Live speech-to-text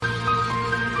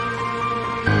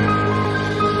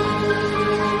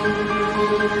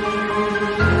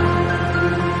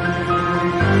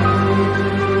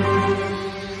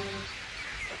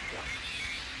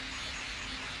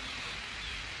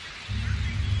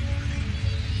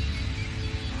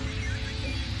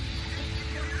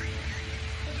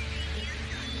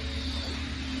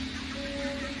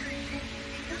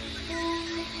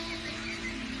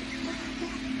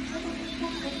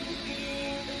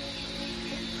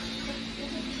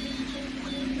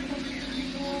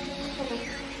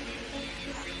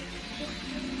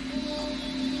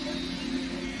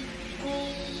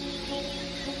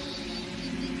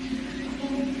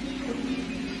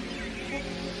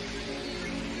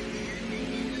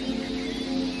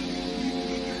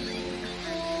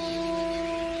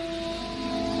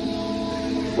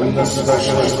the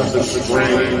specialist of the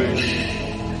strange.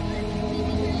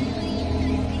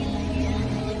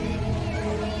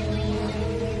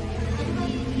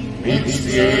 Meets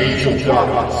the age of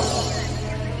darkness.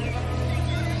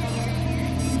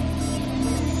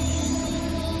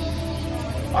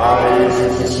 Eyes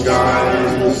in the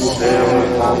skies will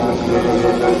sail upon the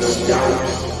river of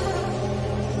skies.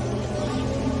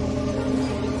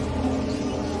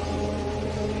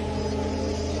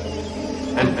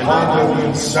 And ponder the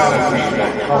insanity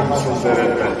that comes with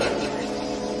their adventure.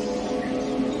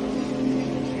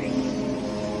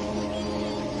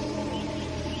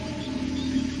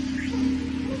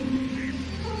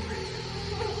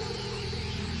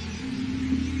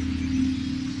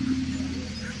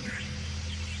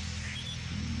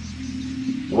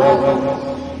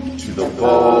 Welcome to the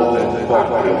Bald and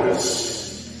Bonkers.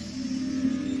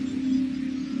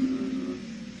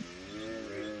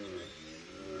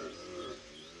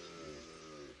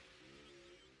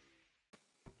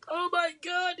 Oh my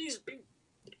god,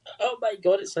 oh my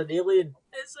god, it's an alien.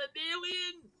 It's an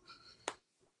alien!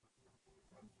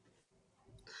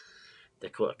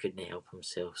 Dakota couldn't help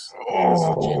himself.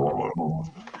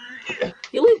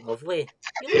 You look lovely.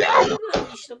 You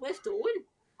should have left it on.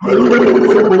 I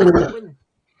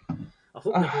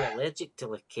hope you're not allergic to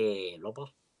rubber,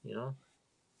 you know.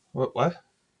 What?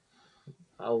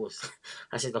 I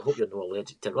said I hope you're not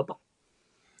allergic to rubber.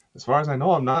 As far as I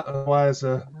know, I'm not. Otherwise,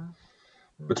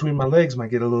 between my legs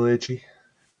might get a little itchy.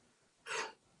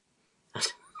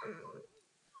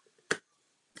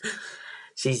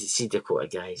 See Dakota,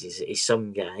 guys, he's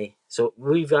some guy. So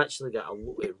we've actually got a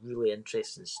lot of really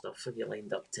interesting stuff for you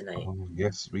lined up tonight. Oh,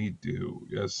 yes, we do.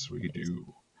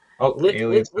 Oh,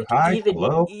 aliens, hi,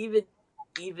 hello. Even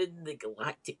the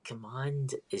Galactic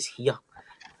Command is here.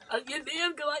 Are you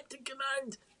there, Galactic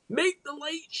Command? Make the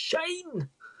light shine.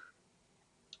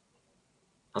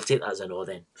 I'll take that as a no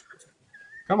then.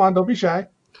 Come on, don't be shy.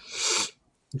 It's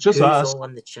just Who's us. all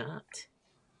in the chat?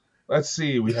 Let's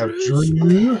see, we have Drew's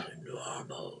Drew.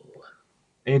 Paranormal.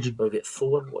 Age We'll get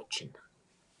 4 watching.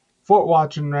 4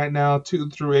 watching right now,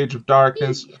 2 through Age of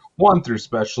Darkness, 1 through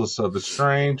Specialists of the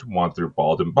Strange, 1 through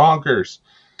Bald and Bonkers.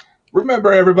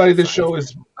 Remember, everybody, this show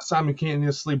is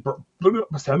simultaneously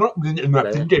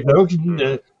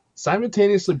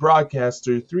broadcast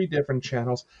through 3 different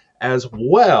channels, as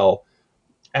well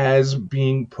as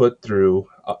being put through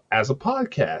as a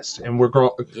podcast. And we're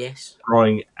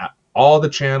growing all the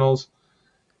channels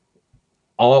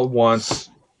all at once.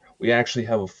 We actually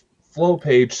have a flow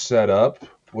page set up,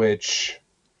 which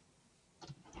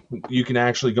you can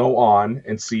actually go on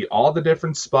and see all the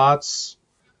different spots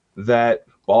that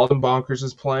Bald and Bonkers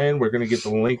is playing. We're going to get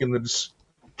the link in the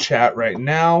chat right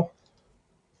now.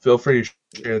 Feel free to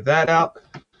share that out.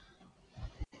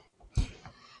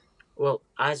 Well,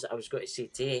 as I was going to say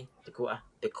today, Dakota,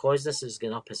 because this is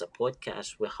going up as a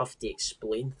podcast, we have to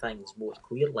explain things more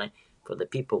clearly for the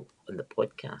people on the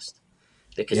podcast.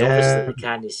 Because obviously they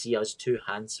can't see us 2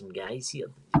 handsome guys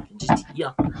here.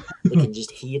 They can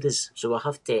just hear us. So I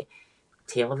have to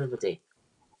tell everybody,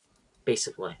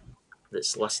 basically,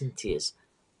 that's listening to us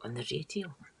on the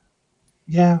radio.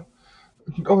 Yeah.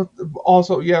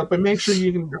 Also, but make sure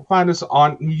you can find us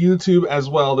on YouTube as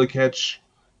well to catch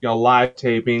live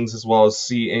tapings, as well as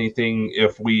see anything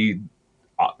if we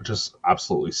just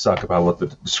absolutely suck about what the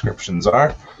descriptions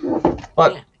are.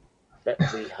 But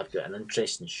we have got an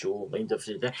interesting show lined up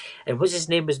today. And what's his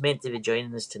name was meant to be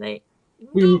joining us tonight?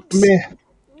 Nubs!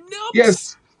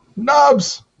 Yes,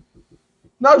 Nubs!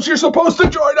 Nubs, you're supposed to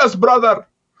join us, brother!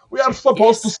 We are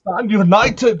supposed to stand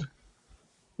united!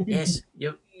 Yes,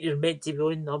 you're meant to be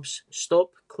on, Nubs.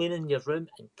 Stop cleaning your room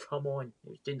and come on.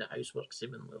 You're doing the housework,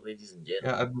 seemingly, ladies and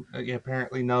gentlemen. Yeah,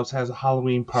 apparently Nubs has a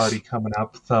Halloween party coming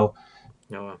up, so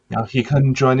he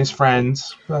couldn't join his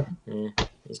friends. But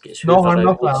he's getting no harm,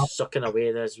 no foul. Sucking away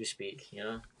as we speak,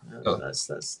 That's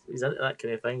he's into that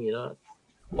kind of thing,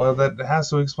 Well, that has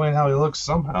to explain how he looks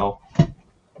somehow.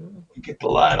 Get the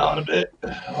light on a bit.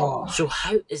 Oh. So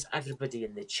how is everybody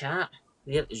in the chat?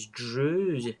 There is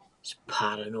Drew's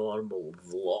paranormal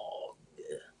vlog.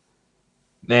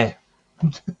 Nah.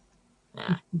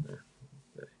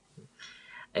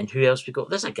 And who else we got?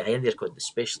 There's a guy in there called the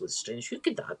Specialist Strange. Who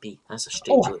could that be? That's a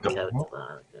strange looking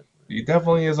character. He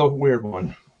definitely is a weird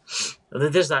one. And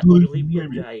then there's that really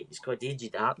weird guy. He's called Age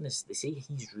of Darkness. They say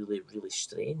he's really, really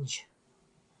strange.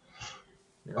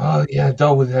 Oh, yeah,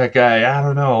 dealt with that guy. I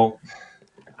don't know.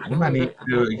 We might need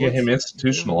to get him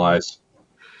institutionalized.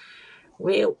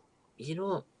 Well,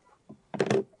 I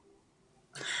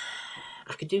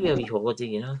could do with a wee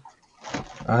holiday,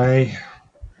 But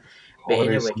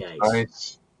anyway,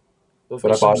 guys, we've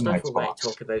got some stuff we want to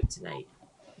talk about tonight.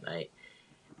 right?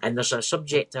 And there's a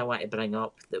subject I want to bring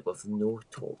up that we've no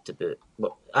talked about.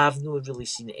 Well, I've not really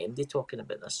seen anybody talking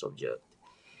about this subject.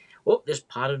 Oh, there's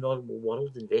paranormal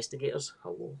world investigators.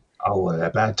 Hello. Oh,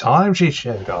 a bad time she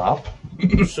showed up.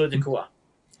 So, Dakota,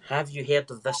 have you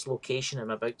heard of this location I'm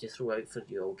about to throw out for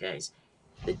you all guys?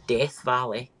 The Death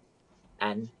Valley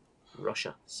in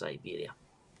Russia, Siberia.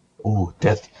 Oh,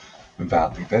 Death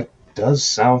Valley. That does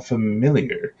sound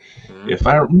familiar. Mm-hmm. If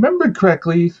I remember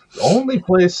correctly, the only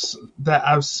place that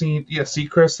I've seen, yeah, see,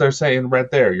 Chris, they're saying right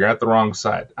there, you're at the wrong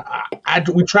side.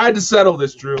 We tried to settle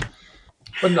this, Drew,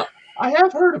 but no, I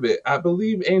have heard of it. I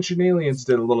believe Ancient Aliens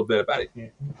did a little bit about it.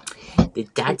 They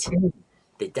did.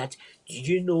 They did. Do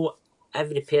you know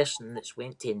every person that's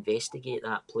went to investigate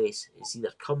that place has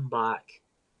either come back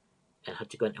and had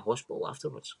to go into hospital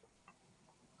afterwards?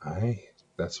 Aye,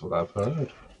 that's what I've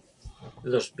heard.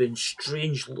 There's been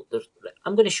strange.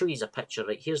 I'm going to show you a picture.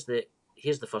 Right, here's the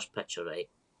first picture. Right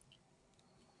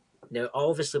now,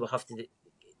 obviously we'll have to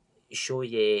show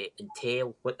you and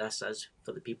tell what this is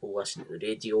for the people listening to the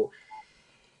radio.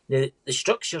 Now, the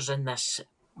structures in this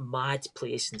mad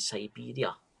place in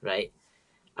Siberia, right,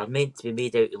 are meant to be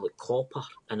made out of like copper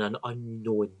and an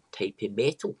unknown type of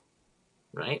metal,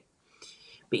 right?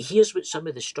 But here's what some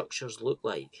of the structures look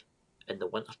like in the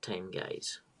wintertime,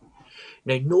 guys.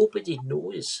 Now, nobody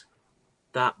knows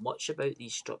that much about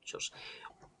these structures.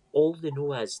 All they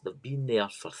know is they've been there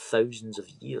for thousands of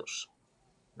years,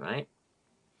 right?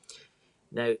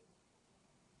 Now,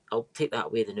 I'll take that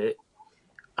away the now.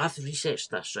 I've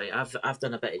researched this, right? I've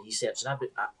done a bit of research, and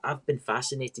I've been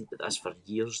fascinated with this for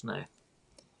years now.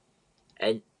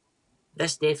 And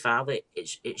this Death Valley,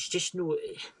 it's just no,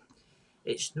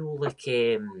 it's no like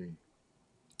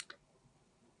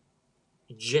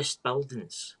just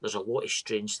buildings. There's a lot of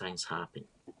strange things happen,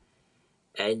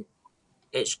 and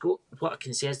it's got what I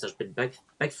can say is there's been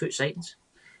Bigfoot sightings.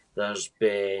 There's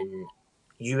been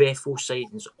UFO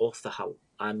sightings off the hill.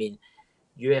 I mean,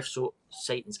 UFO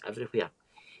sightings everywhere.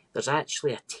 There's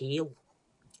actually a tale.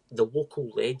 The local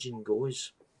legend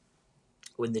goes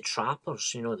when the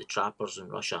trappers, the trappers in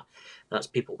Russia, that's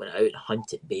people went out and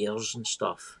hunted bears and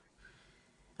stuff.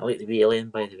 I like the wee alien,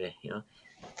 by the way,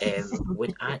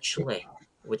 would actually,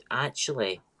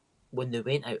 when they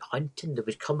went out hunting, they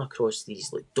would come across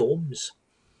these like domes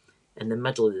in the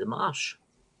middle of the marsh.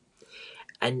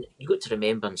 And you got to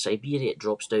remember in Siberia it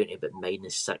drops down to about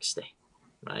 -60,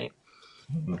 right?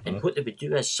 Mm-hmm. And what they would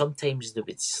do is sometimes they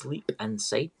would sleep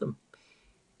inside them.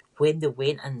 When they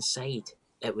went inside,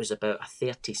 it was about a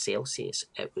 30 Celsius.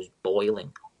 It was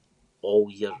boiling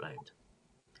all year round.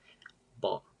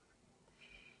 But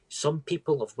some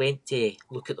people have went to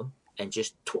look at them and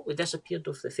just totally disappeared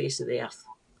off the face of the earth.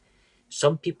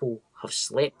 Some people have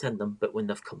slept in them, but when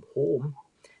they've come home,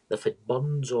 they've had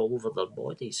burns all over their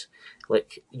bodies,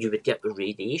 like you would get with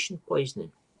radiation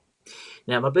poisoning.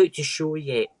 Now, I'm about to show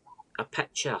you a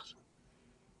picture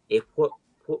of what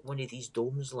one of these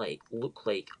domes look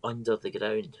like under the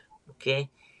ground. Okay,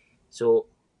 so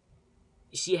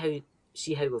you see how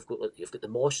you've got the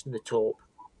moss on the top.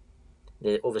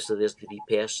 Obviously, there's the wee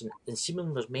person, and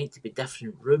seemingly there's meant to be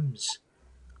different rooms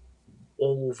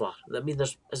all over. I mean,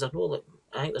 is there no like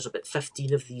I think there's about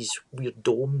 15 of these weird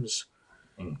domes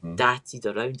dotted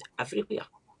around everywhere.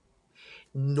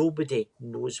 Nobody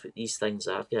knows what these things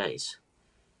are, guys.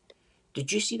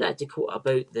 Did you see that, Dakota,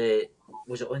 about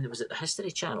was it the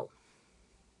History Channel?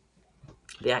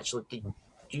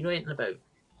 Do you know anything about?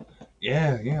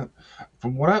 Yeah.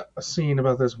 From what I've seen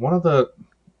about this, one of the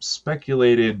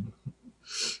speculations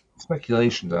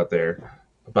out there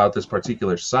about this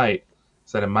particular site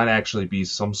is that it might actually be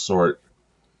some sort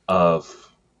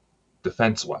of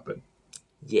defense weapon.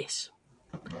 Yes,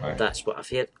 Right. that's what I've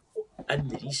heard. In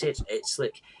the research, it's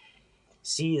like,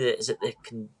 is it the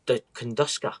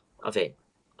Kunduska event?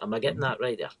 Am I getting that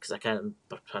right there? Because I can't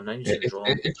pronounce it wrong.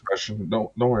 It's Russian.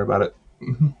 Don't worry about it.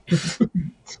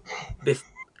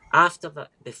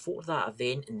 Before that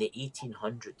event in the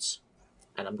 1800s,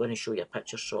 and I'm going to show you a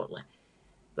picture shortly.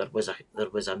 There was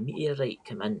a meteorite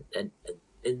come in, and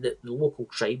the local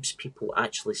tribes people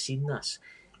actually seen this.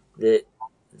 The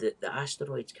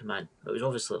asteroids come in. It was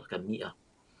obviously like a meteor,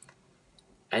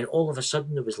 and all of a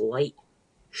sudden there was light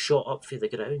shot up through the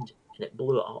ground, and it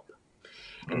blew it up.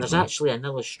 And there's actually an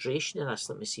illustration of this.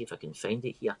 Let me see if I can find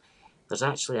it here. There's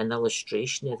actually an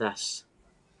illustration of this.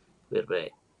 Here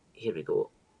we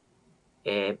go.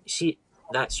 See,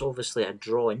 that's obviously a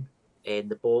drawing in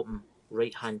the bottom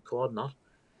right-hand corner.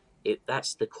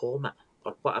 That's the comet,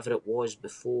 or whatever it was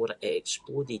before it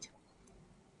exploded.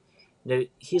 Now,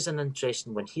 here's an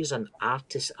interesting one. Here's an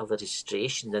artist's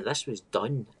illustration. Now, this was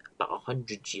done about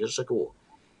 100 years ago.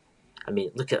 I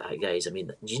mean, look at that, guys. I mean,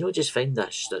 do you not just find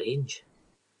that strange?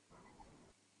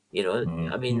 You know,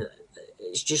 I mean,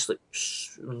 it's just like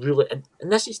really,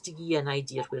 and this is to give you an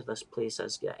idea where this place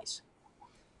is, guys.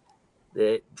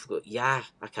 We've got, yeah,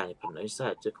 I can't pronounce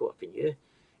that. Dakota, can you?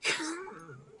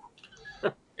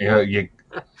 Yeah,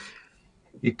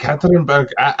 Katerinburg.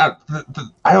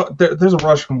 There's a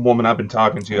Russian woman I've been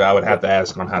talking to. I would have to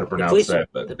ask on how to The pronounce place, that,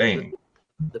 but dang.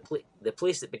 the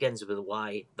place that begins with a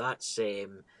Y.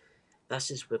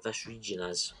 This is where this region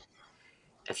is.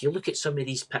 If you look at some of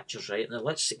these pictures, right now,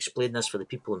 let's explain this for the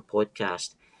people in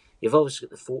podcast. You've obviously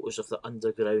got the photos of the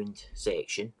underground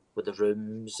section with the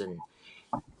rooms and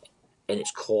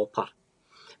it's copper.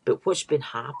 But what's been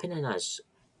happening is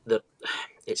that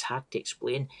it's hard to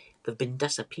explain. They've been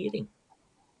disappearing.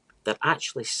 They're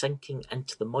actually sinking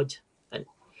into the mud,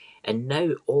 and now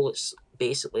all it's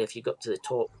basically, if you go up to the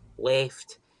top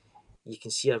left, you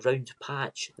can see a round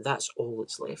patch. That's all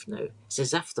that's left now. It's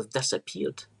as if they've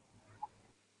disappeared.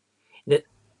 Now,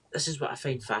 this is what I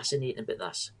find fascinating about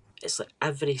this. It's like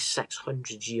every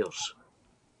 600 years,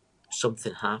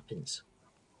 something happens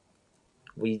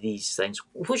with these things.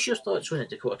 What's your thoughts on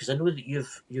it, Dakota? Because I know that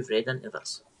you've read into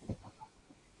this.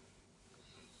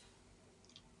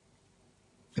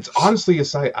 It's honestly a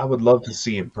site I would love to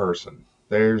see in person.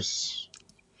 There's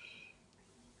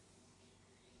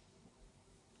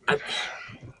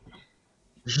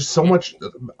just so much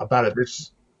about it.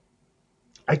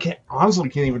 I can't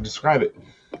even describe it.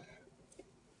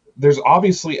 There's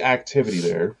obviously activity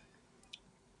there.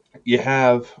 You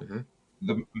have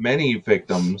the many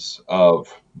victims of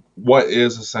what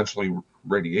is essentially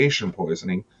radiation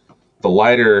poisoning. The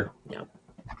lighter,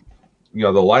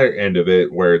 the lighter end of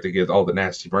it, where they get all the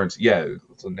nasty burns. Yeah,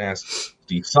 it's a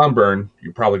nasty sunburn.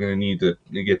 You're probably going to need to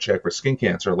get checked for skin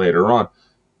cancer later on.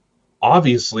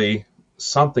 Obviously,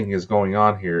 something is going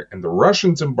on here, and the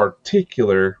Russians in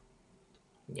particular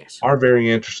are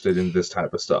very interested in this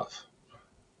type of stuff.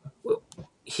 Well,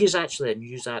 here's actually a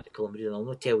news article I'm reading. I'll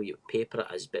not tell you what paper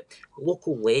it is, but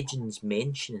local legends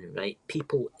mentioning, right,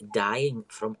 people dying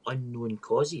from unknown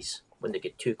causes when they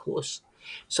get too close.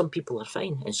 Some people are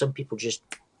fine, and some people just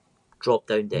drop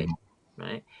down dead,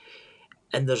 right?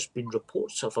 And there's been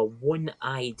reports of a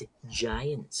one-eyed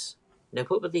giants. Now,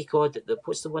 what were they called?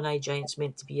 What's the one-eyed giants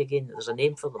meant to be again? There's a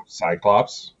name for them.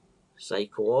 Cyclops.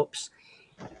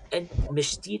 And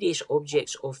mysterious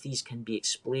objects of these can be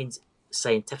explained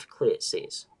scientifically, it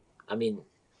says. I mean,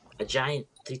 a giant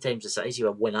 3 times the size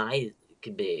of one eye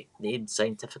can be named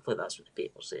scientifically. That's what the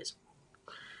paper says.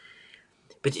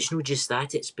 But it's not just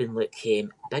that. It's been like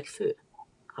Bigfoot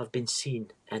have been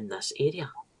seen in this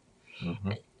area.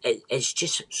 It's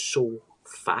just so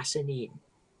fascinating.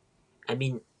 I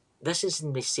mean, this is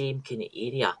in the same kind of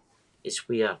area as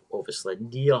where, obviously,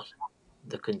 near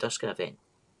the Kunduska event.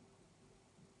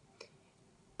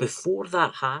 Before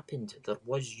that happened, there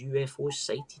was UFOs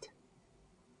sighted.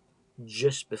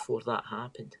 Just before that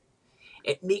happened.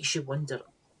 It makes you wonder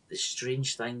the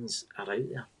strange things are out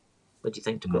there. What do you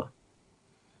think, Dakota?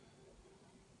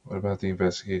 What about the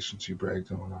investigations you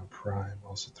bragged on Prime,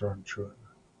 also thrown true?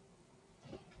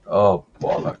 Oh,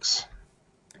 bollocks.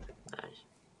 Aye.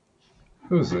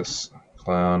 Who's this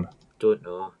clown? Don't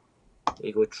know.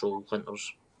 We go troll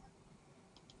hunters.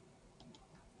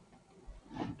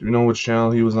 Do you know which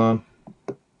channel he was on?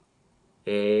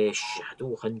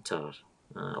 Shadow Hunter.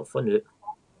 I'll find out.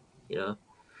 You know,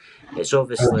 it's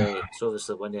obviously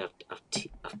one of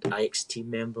our IX team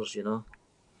members. You know.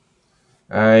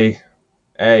 Hey,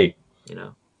 you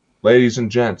know, ladies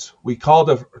and gents, we called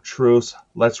a truce.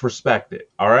 Let's respect it.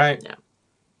 All right. Yeah.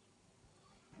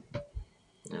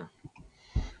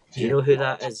 Do you know who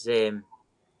that is? MD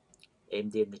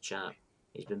in the chat.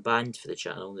 He's been banned for the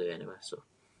channel now, anyway. So.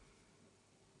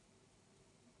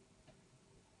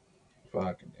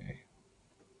 Fucking A.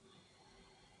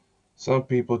 Some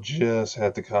people just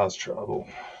had to cause trouble.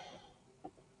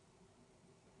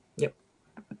 Yep.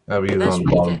 That was on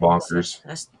the Bald Bonkers.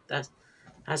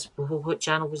 That's what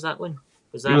channel was that one?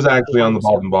 He was actually on the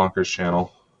Bald Bonkers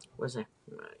channel. Was he?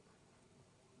 Right.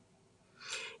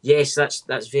 Yes,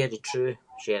 that's very true,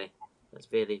 Sherry. That's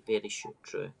very, very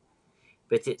true.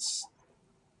 But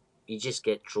you just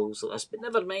get trolls like this. But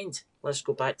never mind. Let's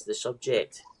go back to the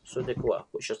subject. So, Dakota,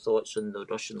 what's your thoughts on the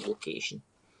Russian location?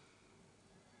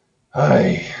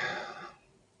 It's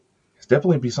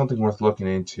definitely be something worth looking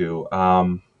into.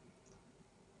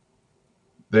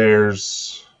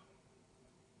 There's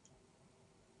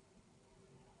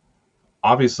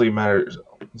obviously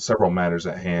several matters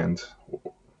at hand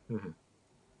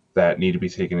that need to be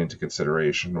taken into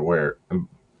consideration. And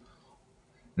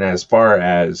as far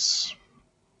as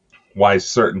why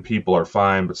certain people are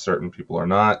fine but certain people are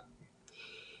not.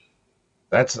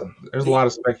 There's a lot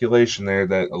of speculation there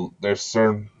that there's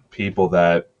certain people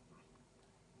that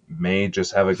may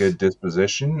just have a good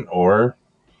disposition, or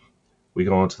we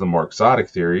go into the more exotic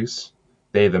theories,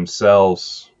 they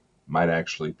themselves might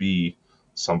actually be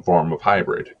some form of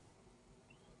hybrid.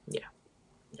 Yeah.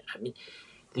 I mean,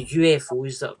 the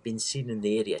UFOs that have been seen in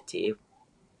the area too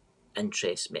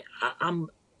interest me. I'm,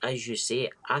 as you say,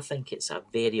 I think it's a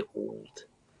very old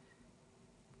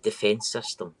defence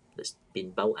system that's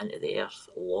been built into the earth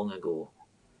long ago.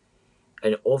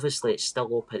 And obviously it's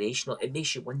still operational. It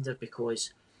makes you wonder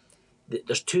because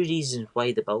there's two reasons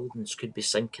why the buildings could be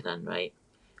sinking in, right?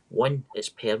 One, it's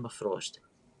permafrost.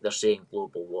 They're saying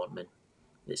global warming.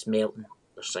 It's melting,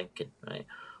 they're sinking, right?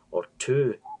 Or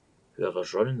two,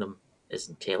 whoever's running them is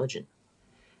intelligent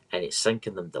and it's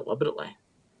sinking them deliberately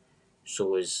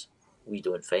so as we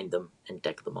don't find them and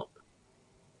dig them up.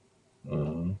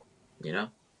 You know?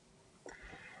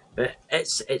 But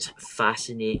it's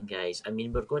fascinating, guys. I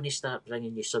mean, we're going to start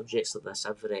bringing you subjects like this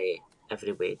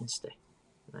every Wednesday,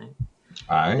 right? That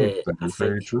I is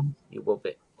very think true. you will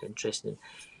be interested.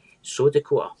 So,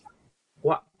 Dakota,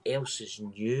 what else is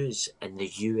news in the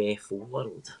UFO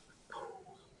world?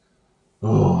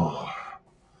 Oh,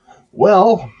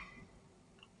 well,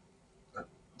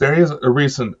 there is a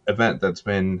recent event that's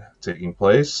been taking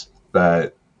place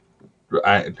that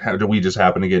we just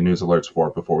happened to get news alerts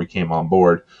for before we came on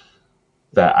board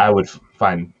that I would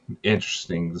find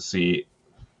interesting to see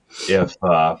if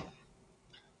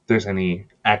there's any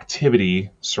activity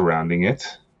surrounding it.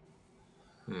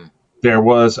 There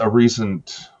was a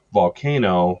recent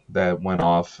volcano that went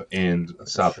off in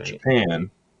South Japan.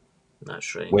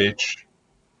 That's right. Which,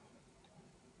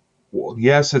 well,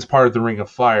 yes, it's part of the Ring of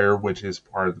Fire, which is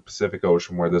part of the Pacific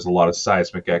Ocean, where there's a lot of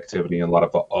seismic activity and a lot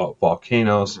of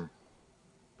volcanoes. Mm-hmm.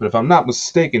 But if I'm not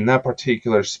mistaken, that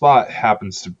particular spot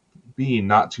happens to be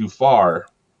not too far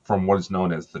from what is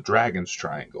known as the Dragon's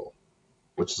Triangle,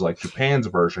 which is like Japan's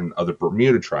version of the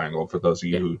Bermuda Triangle, for those of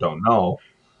you who don't know.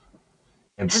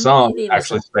 And some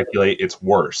actually speculate it's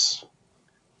worse.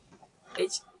 Do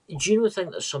you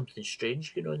think there's something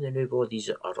strange going on in the new bodies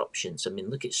eruptions? I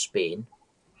mean, look at Spain,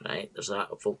 right? There's that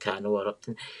volcano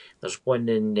erupting. There's one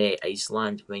in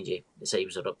Iceland, mind you, it's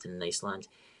was erupting in Iceland.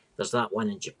 There's that one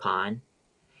in Japan.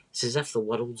 It's as if the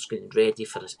world's getting ready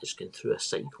for us. It's going through a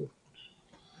cycle.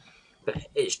 But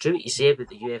it's true what you say about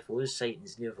the UFOs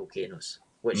sightings near volcanoes,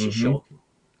 which is shocking.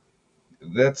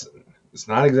 It's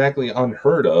not exactly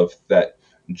unheard of that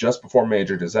just before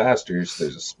major disasters,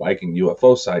 there's a spike in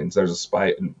UFO sightings. There's a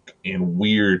spike in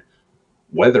weird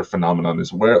weather phenomenon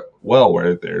as well,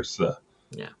 where there's a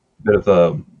bit of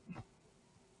a,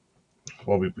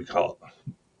 what would we call it?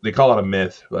 They call it a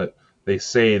myth, but they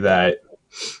say that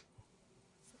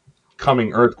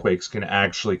coming earthquakes can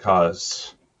actually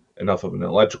cause enough of an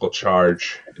electrical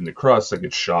charge in the crust that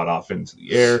gets shot off into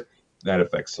the air. That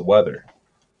affects the weather.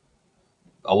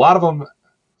 A lot of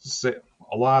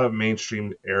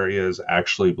mainstream areas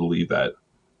actually believe that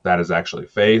is actually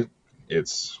fake.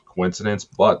 It's coincidence,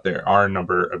 but there are a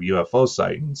number of UFO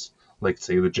sightings, like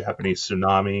say the Japanese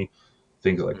tsunami,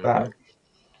 things like that.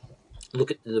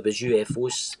 Look, there was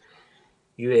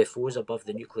UFOs above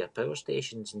the nuclear power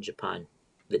stations in Japan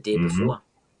the day before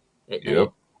at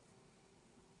night.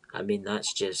 I mean,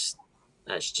 that's just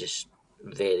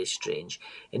very strange.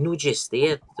 And not just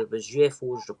there was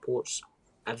UFOs reports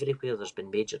everywhere. There's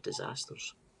been major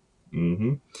disasters.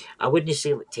 I wouldn't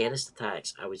say like terrorist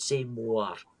attacks. I would say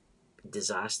more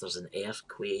disasters and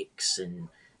earthquakes and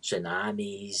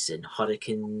tsunamis and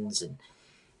hurricanes, and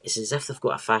it's as if they've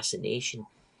got a fascination.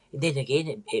 And then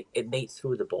again, it might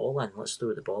throw the ball in. Let's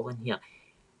throw the ball in here.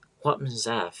 What happens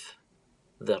if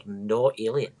they're not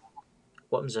alien?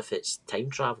 What happens if it's time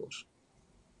travelers?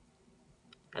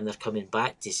 And they're coming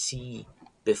back to see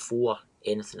before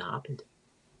anything happened?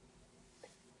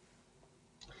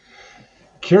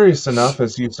 Curious enough,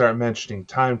 as you start mentioning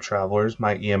time travelers,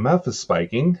 my EMF is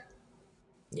spiking.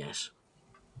 Yes.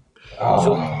 Oh,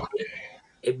 so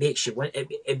it makes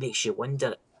you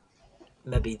wonder.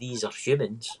 Maybe these are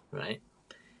humans, right?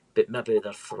 But maybe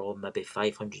they're from maybe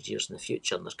 500 years in the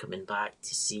future, and they're coming back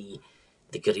to see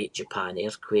the Great Japan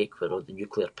earthquake where all the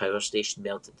nuclear power station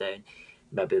melted down.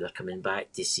 Maybe they're coming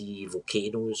back to see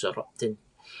volcanoes erupting.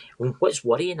 And what's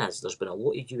worrying is there's been a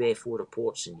lot of UFO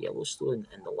reports in Yellowstone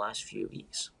in the last few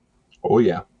weeks. Oh,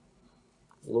 yeah.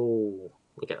 Whoa,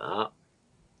 look at that.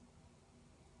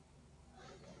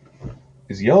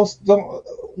 Is Yellowstone...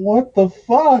 What the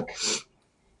fuck?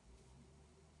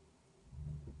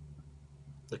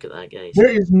 Look at that, guys. There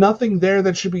is nothing there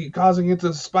that should be causing it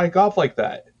to spike off like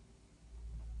that.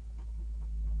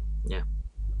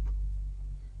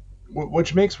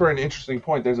 which makes for an interesting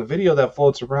point. There's a video that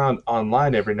floats around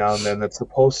online every now and then that's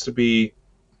supposed to be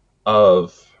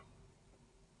of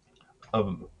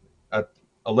a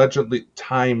allegedly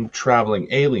time traveling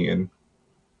alien.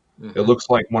 Mm-hmm. It looks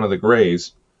like one of the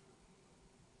Greys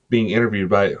being interviewed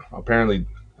by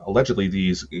allegedly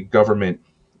these government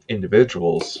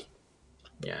individuals.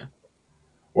 Yeah.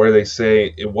 Where they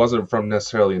say it wasn't from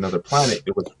necessarily another planet,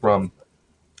 it was from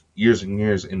years and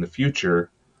years in the future.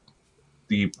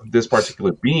 This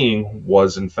particular being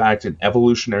was in fact an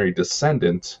evolutionary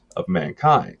descendant of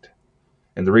mankind.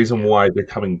 And the reason why they're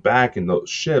coming back in those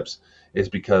ships is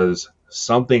because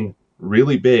something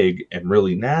really big and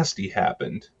really nasty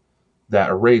happened that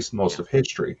erased most of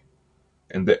history.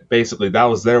 And that basically that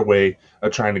was their way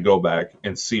of trying to go back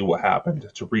and see what happened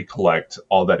to recollect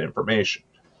all that information.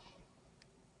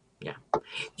 Yeah.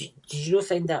 Did you not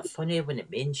find that funny when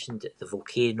it mentioned the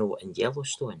volcano in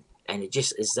Yellowstone? And it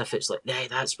just as if it's like, yeah,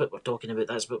 that's what we're talking about,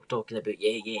 that's what we're talking about,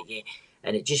 yeah.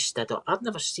 And it just stood up. I've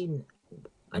never seen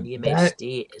an EMF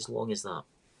stay as long as that.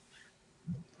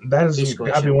 That has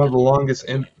got to be one of the longest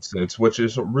incidents, which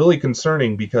is really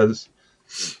concerning because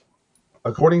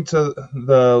according to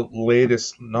the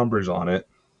latest numbers on it,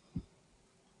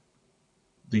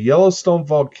 the Yellowstone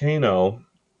volcano,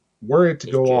 were it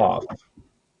to go off,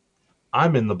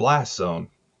 I'm in the blast zone.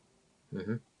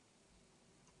 Mm-hmm.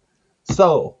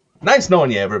 So, nice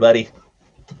knowing you, everybody.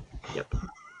 Yep.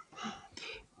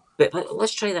 But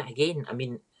let's try that again. I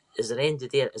mean, is there end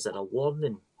of there? Is there a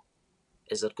warning?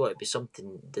 Is there got to be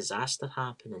something disaster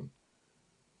happening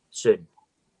soon?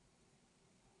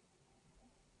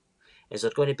 Is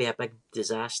there going to be a big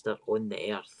disaster on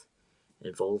the Earth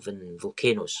involving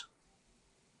volcanoes?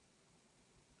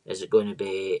 Is it going to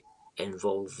be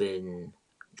involving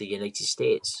the United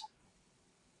States?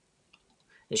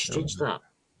 It's strange that.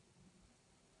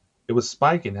 It was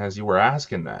spiking as you were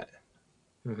asking that.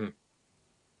 Mm-hmm.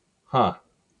 Huh.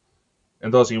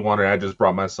 And those of you wondering, I just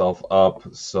brought myself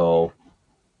up so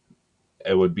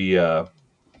it would be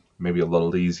maybe a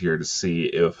little easier to see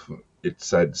if it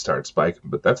said start spiking,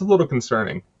 but that's a little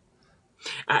concerning.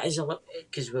 It is a lot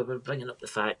because we were bringing up the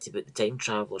fact about the time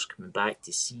travelers coming back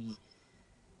to see.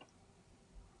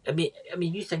 I mean,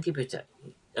 you think about it.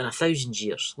 In 1,000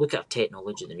 years, look at our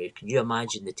technology now. Can you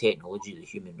imagine the technology of the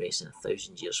human race in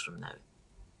 1,000 years from now?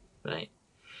 Right.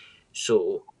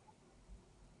 So,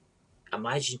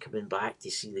 imagine coming back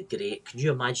to see the great. Can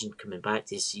you imagine coming back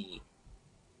to see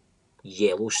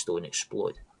Yellowstone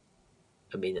explode?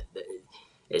 I mean,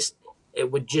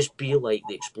 it would just be like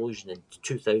the explosion in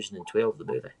 2012, the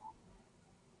movie.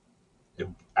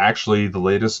 Actually, the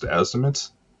latest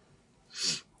estimates,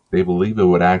 they believe it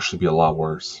would actually be a lot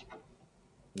worse.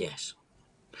 Yes.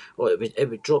 Well, it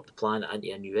would drop the planet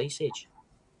into a new ice age.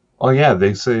 Oh yeah,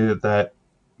 they say that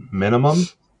minimum,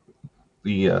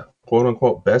 the quote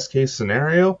unquote best case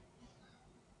scenario,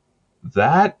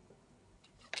 that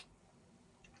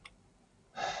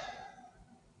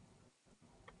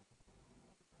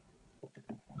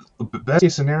the best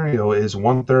case scenario is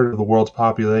 1/3 of the world's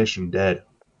population dead.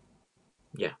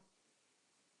 Yeah.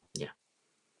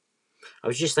 I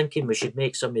was just thinking we should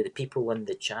make some of the people in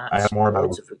the chats I have more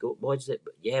mods if we got mods. We've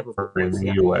got in mods the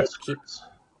there. U.S.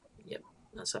 Yep,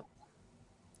 that's it.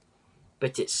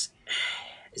 But is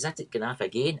that it going off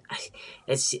again?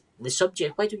 It's the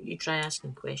subject. Why don't you try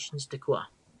asking questions, Dakota?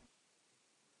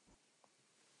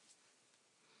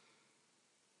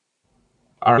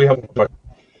 All right, we have.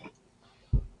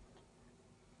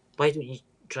 Why don't you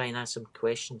try and ask some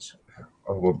questions?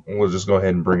 We'll just go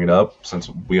ahead and bring it up since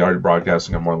we are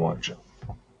broadcasting on more than one show.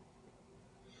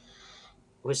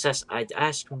 What's this? I'd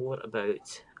ask more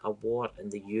about a war in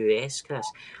the US, Chris.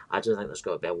 I don't think there's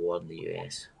got to be a war in the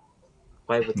US.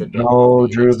 Why would there be a war in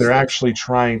the Drew, United they're States? actually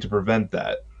trying to prevent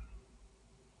that.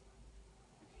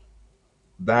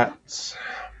 There's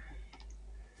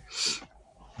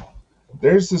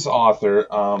this author.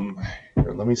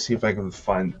 Here, let me see if I can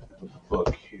find the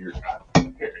book here.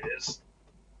 Here it is.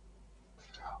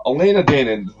 Elena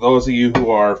Danon. Those of you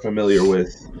who are familiar with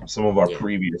some of our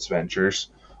previous ventures,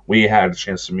 we had a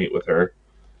chance to meet with her.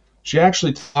 She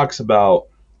actually talks about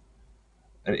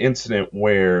an incident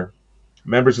where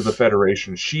members of the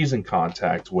Federation she's in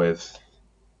contact with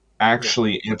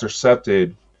actually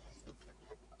intercepted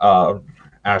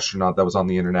astronaut that was on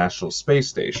the International Space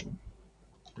Station.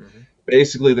 Mm-hmm.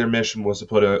 Basically, their mission was to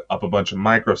put up a bunch of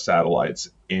microsatellites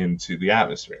into the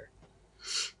atmosphere.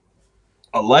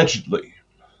 Allegedly,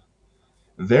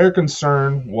 their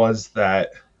concern was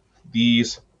that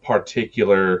these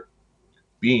particular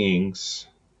beings,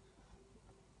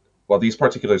 these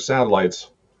particular satellites,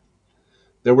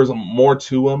 there was more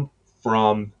to them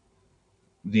from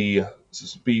the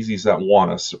species that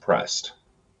want us suppressed,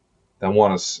 that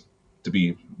want us to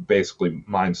be basically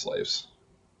mind slaves.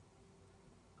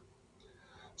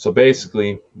 So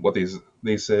basically, what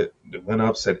they said, they went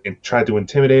up, said, and tried to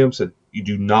intimidate him, said, you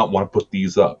do not want to put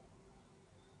these up.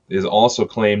 They also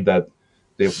claimed that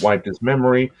they've wiped his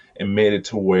memory and made it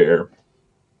to where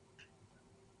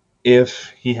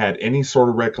if he had any sort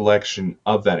of recollection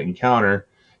of that encounter,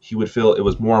 he would feel it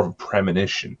was more of a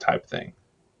premonition type thing.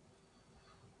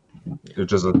 It's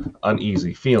just an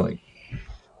uneasy feeling.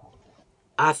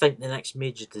 I think the next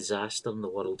major disaster in the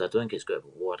world, I don't think it's got to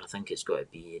be war, I think it's got to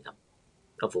be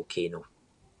a volcano.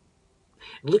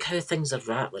 Look how things are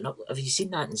rattling up. Have you seen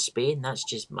that in Spain? That's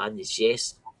just madness.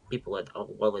 Yes, people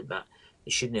will admit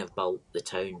they shouldn't have built the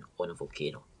town on a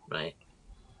volcano, right?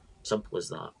 Simple as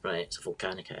that, right? It's a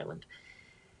volcanic island.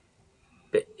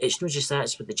 But it's not just that,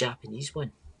 it's with the Japanese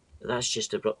one. That's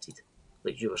just erupted,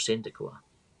 like you were saying, Dakota.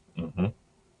 Mm-hmm.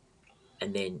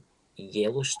 And then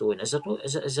Yellowstone. Is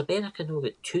America now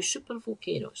got 2 super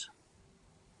volcanoes?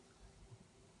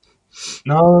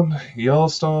 No,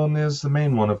 Yellowstone is the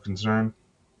main one of concern.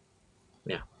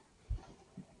 Yeah.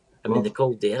 I mean, the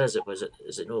caldera, is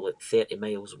it not like 30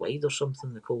 miles wide or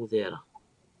something, the caldera?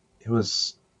 It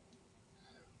was,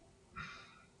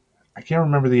 I can't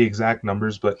remember the exact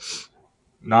numbers, but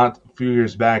not a few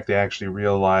years back, they actually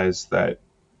realized that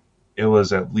it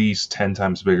was at least 10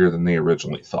 times bigger than they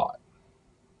originally thought.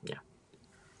 Yeah.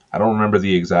 I don't remember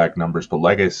the exact numbers, but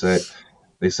like I said,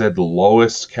 they said the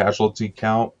lowest casualty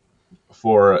count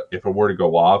for if it were to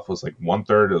go off was like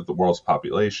 1/3 of the world's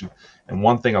population. And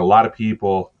one thing a lot of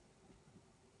people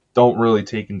don't really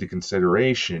take into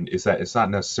consideration is that it's not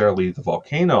necessarily the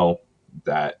volcano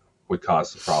that would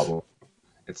cause the problem.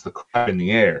 It's the crap in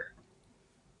the air.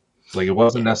 Like it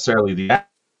wasn't necessarily the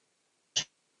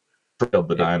trail of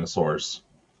the dinosaurs.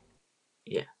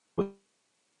 Yeah.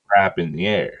 Crap in the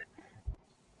air.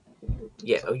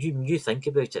 Yeah, you think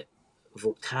about it.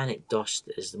 Volcanic dust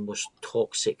is the most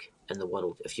toxic in the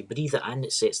world. If you breathe it in,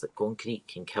 it sets like concrete,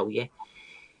 can kill you.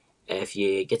 If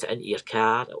you get it into your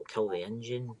car, it'll kill the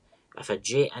engine. If a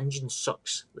jet engine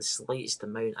sucks the slightest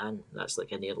amount in, that's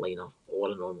like an airliner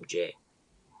or a normal jet,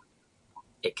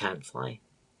 it can't fly.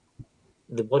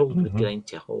 The world would grind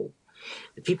to a halt.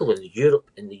 The people in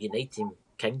Europe and the United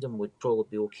Kingdom would probably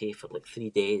be okay for like 3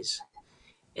 days,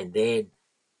 and then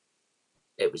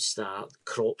it would start.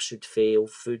 Crops would fail,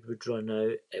 food would run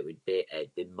out. It'd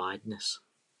be madness.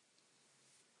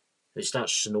 It would start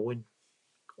snowing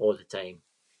all the time.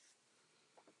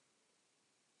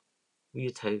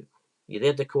 Weird how you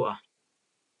there, Dakota?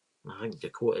 I think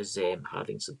Dakota's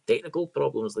having some technical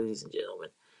problems, ladies and gentlemen.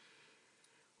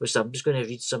 So I'm just going to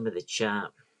read some of the chat.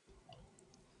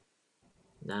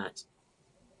 That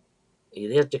are you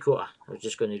there, Dakota? I was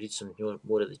just going to read some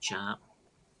more of the chat.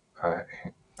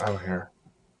 I'm here.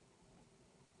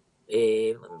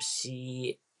 Let me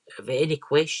see. Have you any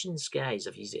questions, guys?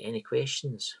 Have you got any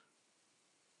questions?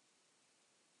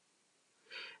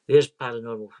 There's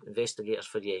paranormal investigators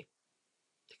for you,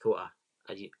 Dakota.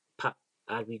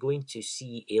 Are we going to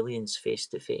see aliens face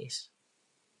to face?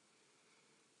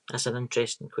 That's an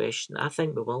interesting question. I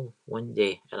think we will one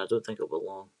day, and I don't think it'll be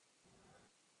long.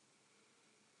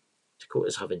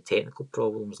 Dakota's having technical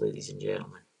problems, ladies and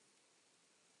gentlemen.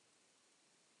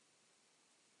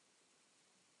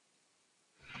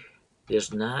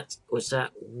 There's Nat. Was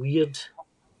that weird?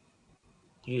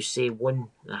 You say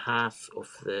 1.5 of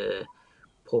the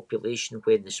population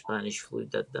when the Spanish flu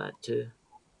did that too.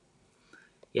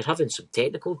 You're having some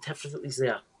technical difficulties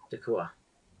there, Dakota.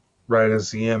 Right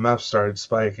as the EMF started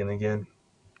spiking again.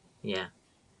 Yeah.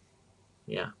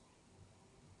 Yeah.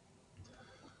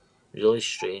 Really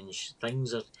strange.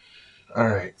 Things are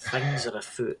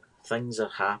afoot. Things are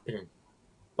happening.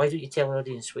 Why don't you tell our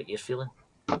audience what you're feeling?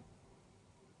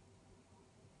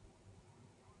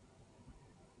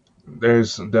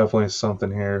 There's definitely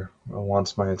something here that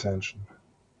wants my attention.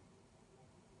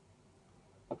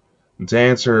 To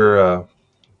answer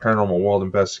Paranormal World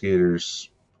Investigators'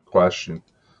 question,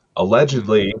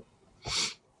 allegedly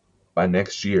by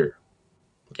next year.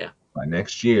 Yeah. By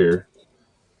next year,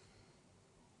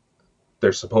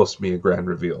 there's supposed to be a grand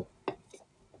reveal.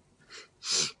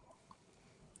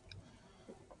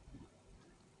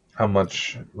 How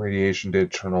much radiation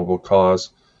did Chernobyl cause?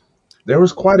 There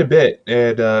was quite a bit.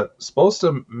 It supposed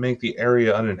to make the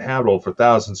area uninhabitable for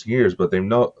thousands of years, but they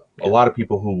know a lot of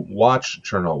people who watch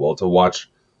Chernobyl to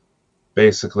watch,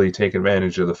 basically take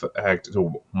advantage of the fact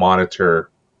to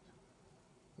monitor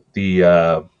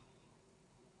the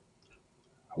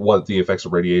what the effects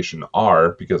of radiation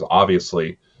are, because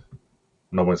obviously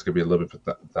no one's going to be living for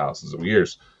thousands of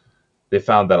years. they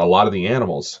found that a lot of the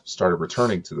animals started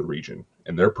returning to the region,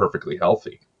 and they're perfectly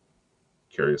healthy,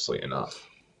 curiously enough.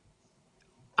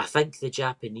 I think the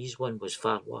Japanese one was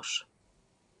far worse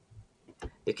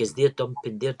because they're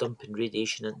dumping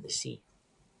radiation into the sea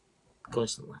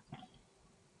constantly.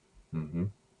 Mm-hmm.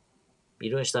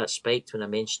 You notice that spiked when I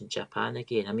mentioned Japan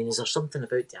again. I mean, is there something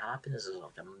about to happen? Is there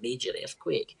like a major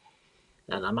earthquake?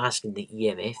 And I'm asking the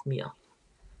EMF meter.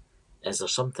 Is there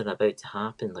something about to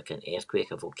happen, like an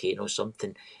earthquake, a volcano,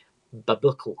 something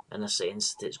biblical in a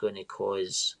sense that's going to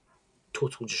cause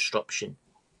total disruption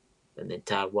in the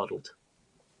entire world?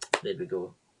 There we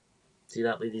go. See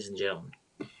that, ladies and gentlemen?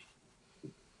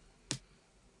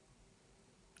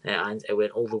 And it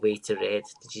went all the way to red.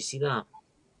 Did you see that?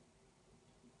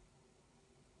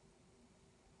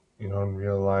 You don't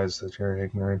realize that your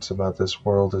ignorance about this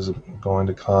world is going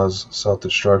to cause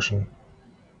self-destruction.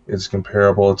 It's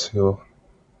comparable to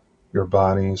your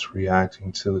body's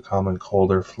reacting to the common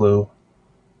cold or flu.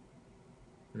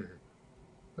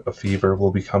 Mm-hmm. A fever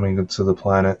will be coming into the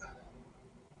planet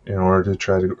in order to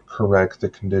try to correct the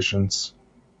conditions.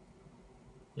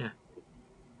 Yeah.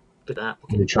 But that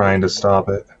We're trying to stop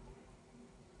it.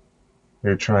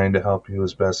 We're trying to help you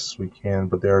as best as we can,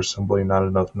 but there are simply not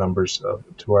enough numbers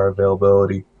to our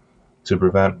availability to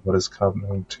prevent what is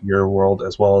coming to your world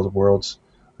as well as worlds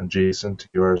adjacent to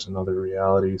yours and other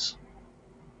realities.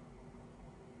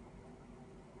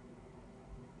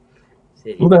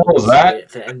 Who the hell is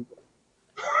that? And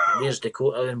there's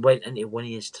Dakota and went into one of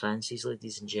his trances,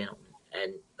 ladies and gentlemen.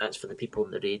 And that's for the people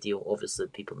on the radio. Obviously,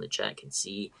 the people in the chat can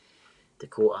see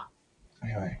Dakota.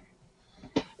 Anyway.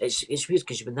 It's weird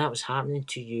because when that was happening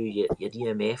to you, your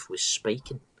EMF was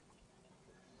spiking.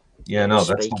 Yeah, no,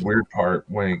 that's the weird part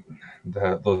when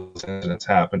those incidents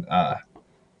happen. To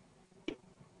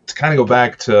kind of go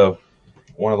back to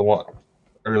one of the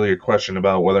earlier question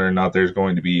about whether or not there's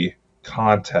going to be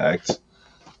contact,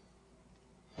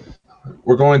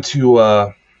 we're going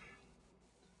to.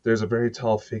 There's a very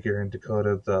tall figure in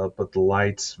Dakota, but the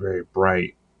light's very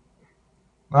bright.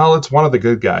 Well, it's one of the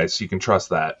good guys. You can trust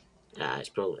that. Yeah,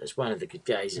 it's one of the good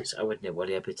guys. I wouldn't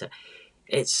worry about it.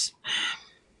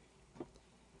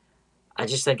 I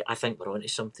think we're onto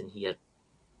something here.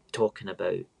 Talking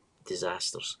about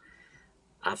disasters,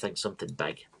 I think something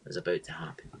big is about to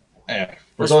happen. Yeah.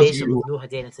 Let's face it, we've not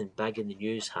had anything big in the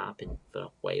news happen for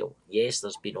a while. Yes,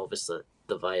 there's been obviously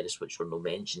the virus, which we're not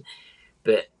mentioning,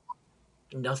 but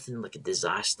nothing like a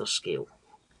disaster scale.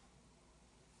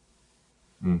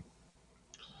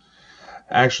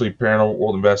 Actually, Paranormal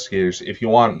World Investigators, if you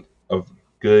want a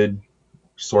good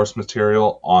source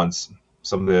material on some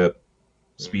of the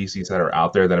species that are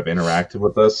out there that have interacted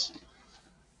with us,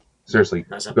 seriously,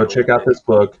 go check out this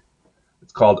book.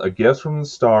 It's called A Gift from the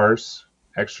Stars,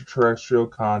 Extraterrestrial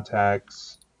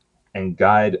Contacts, and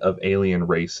Guide of Alien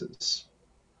Races.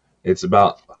 It's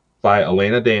by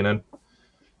Elena Danan.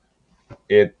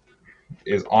 It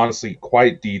is honestly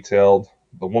quite detailed.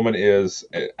 The woman is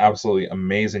an absolutely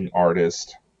amazing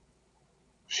artist.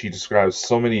 She describes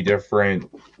so many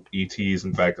different ETs.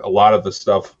 In fact, a lot of the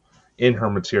stuff in her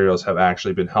materials have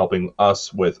actually been helping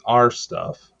us with our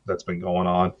stuff that's been going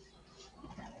on.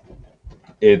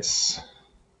 It's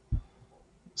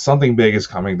something big is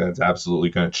coming that's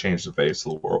absolutely going to change the face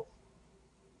of the world.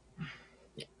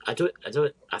 I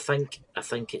think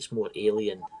it's more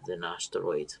alien than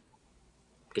asteroid,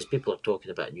 because people are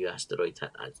talking about a new asteroid.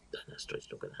 An asteroid's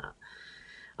not going to happen.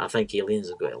 I think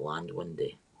aliens are going to land one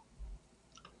day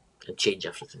and change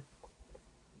everything.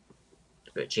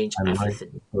 They're going to change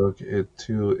everything. Book it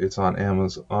too. It's on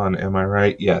Amazon. Am I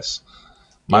right? Yes.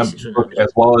 My book,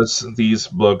 as well as these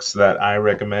books that I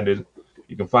recommended,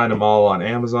 you can find them all on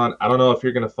Amazon. I don't know if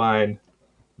you're going to find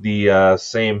the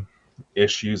same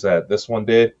issues that this one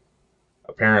did.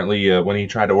 Apparently, when he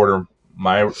tried to order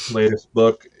my latest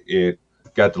book, it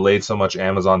got delayed so much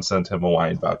Amazon sent him a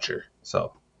wine voucher.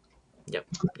 So. Yep.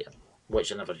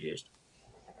 Which I never used.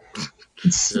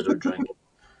 Because I don't drink.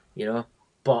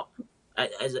 But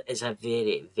it's a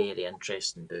very, very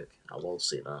interesting book. I will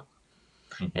say that.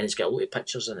 And it's got a lot of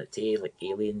pictures in it too, like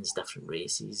aliens, different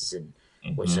races, and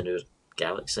what's in our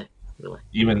galaxy, really.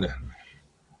 Even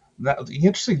the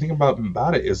interesting thing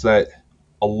about it is that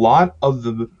a lot of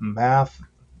the math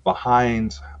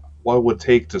behind what it would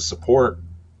take to support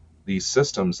these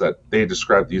systems that they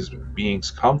describe these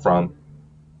beings come from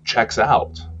checks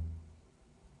out.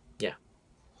 Yeah.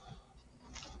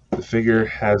 The figure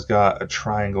has got a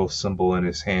triangle symbol in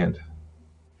his hand.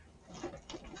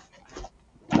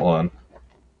 Hold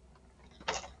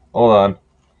on.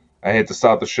 I hate to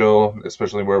stop the show,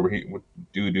 especially where we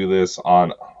do this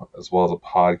on as well as a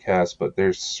podcast, but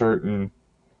there's certain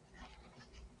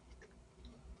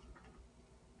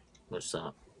What's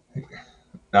that?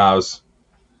 Now, I was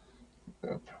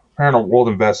paranormal world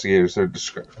investigators. They're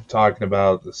talking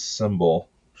about the symbol.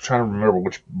 I'm trying to remember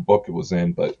which book it was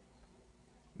in, but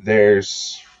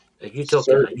there's Are you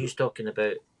talking? Are certain. you talking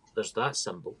about? There's that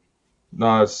symbol.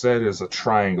 No, it said it's a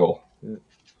triangle. Mm.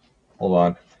 Hold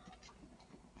on.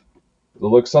 It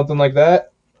looks something like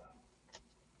that.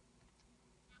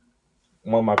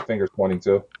 One of my fingers pointing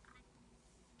to.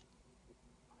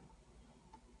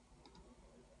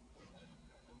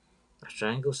 A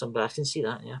triangle symbol. I can see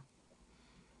that. Yeah.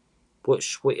 What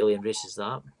alien race is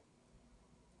that?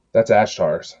 That's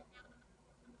Ashtars.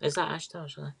 Is that Ashtar?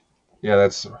 Sorry. Yeah,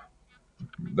 that's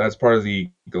part of the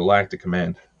Galactic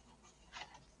Command.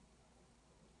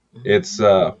 It's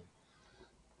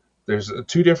there's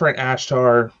two different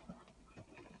Ashtar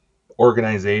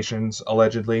organizations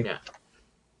allegedly. Yeah.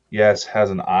 Yes, has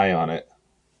an eye on it.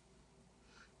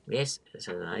 Yes, it's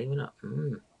an eye on it.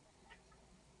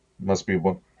 Must be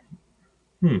one.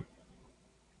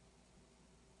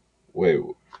 Wait,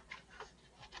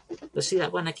 Let's see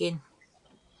that one again.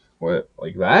 what?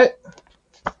 Like that?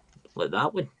 Like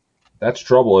that one. That's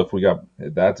trouble if we got.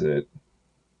 That's it.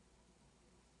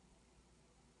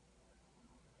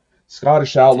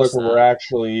 Scottish What Outlook, is where we're that?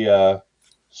 actually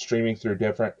streaming through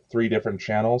three different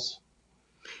channels.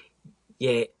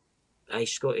 Yeah.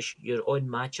 Scottish, you're on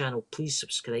my channel. Please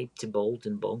subscribe to Bald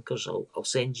and Bonkers. I'll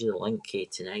send you the link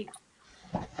tonight.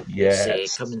 It's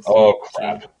Yes. coming Oh through.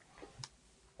 crap.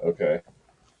 Okay.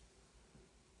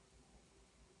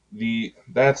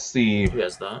 That's the Who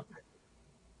is that?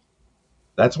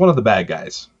 that's one of the bad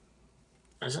guys.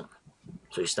 Is it?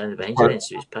 So he's standing behind you then,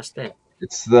 so he's pissed then.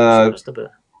 It's What's he the pissed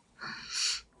about?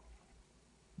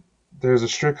 there's a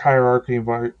strict hierarchy.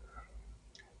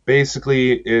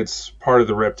 Basically, it's part of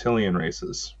the reptilian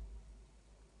races,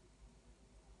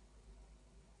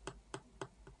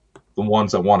 the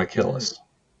ones that want to kill us.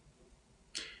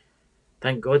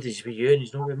 Thank God he's with you and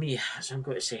he's not with me. That's what I've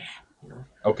got to say. You know?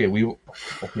 Okay,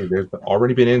 there's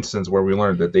already been instances where we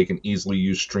learned that they can easily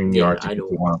use StreamYard to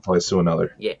get one place to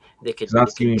another. Yeah, they It's not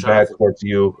can seeming bad travel. towards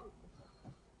you.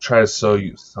 Try to sell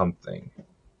you something.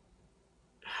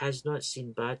 Has not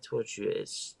seen bad towards you.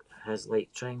 It's has like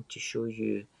trying to show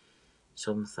you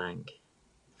something.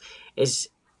 Is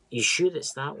you sure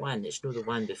it's that one? It's not the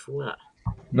one before it.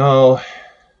 No,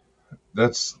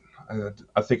 that's.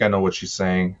 I think I know what she's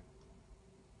saying.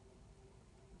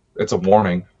 It's a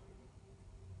warning.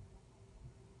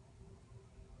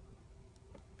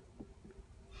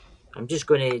 I'm just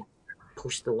going to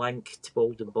post the link to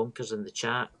Bald and Bonkers in the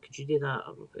chat. Could you do that?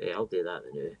 I'll do that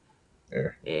now.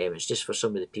 There. It's just for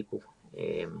some of the people.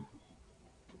 For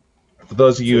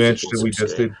those of So you if you can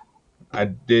interested, subscribe. I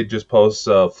did just post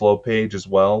a flow page as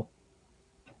well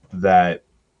that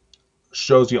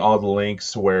shows you all the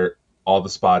links to where all the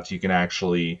spots you can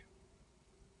actually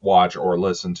watch or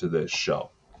listen to this show.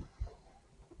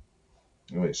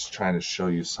 Anyways, trying to show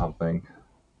you something.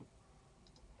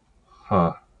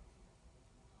 Huh.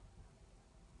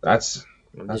 That's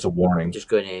a warning. I'm just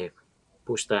going to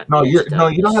post that. No, you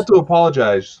don't have to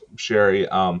apologize, Sherry.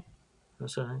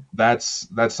 That's all right. That's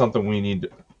something we need.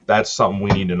 That's something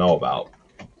we need to know about.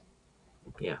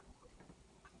 Yeah.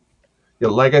 Yeah,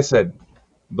 like I said,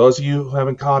 those of you who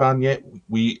haven't caught on yet,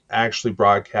 we actually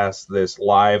broadcast this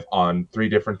live on 3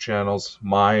 different channels.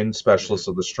 Mine, Specialist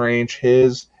of the Strange,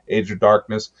 his, Age of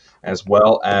Darkness, as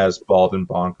well as Bald and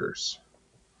Bonkers.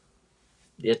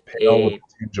 Yeah, Pale with a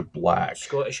tinge of black.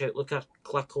 Scottish Outlooker,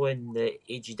 click on the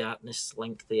Age of Darkness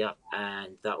link there,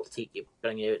 and that'll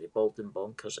bring you out to Bald and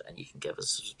Bonkers, and you can give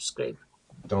us a subscribe.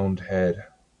 Domed head.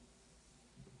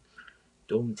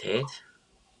 Domed head?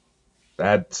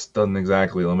 That doesn't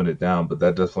exactly limit it down, but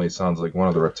that definitely sounds like one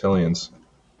of the reptilians.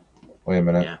 Wait a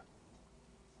minute. Yeah.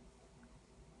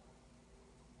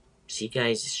 See,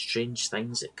 guys, strange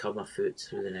things that come afoot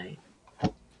through the night.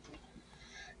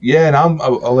 Yeah, and I'm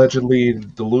allegedly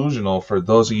delusional. For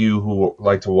those of you who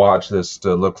like to watch this,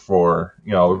 to look for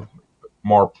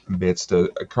more bits to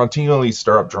continually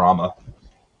stir up drama.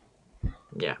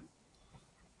 Yeah.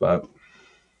 But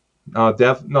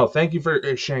no, thank you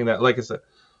for sharing that. Like I said,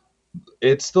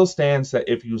 it still stands that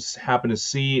if you happen to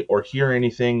see or hear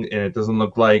anything and it doesn't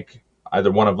look like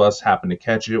either one of us happen to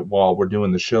catch it while we're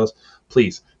doing the shows,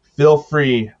 please feel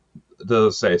free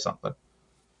to say something.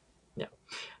 Yeah.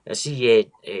 I see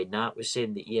Nat was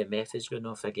saying the EMF is going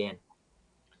off again.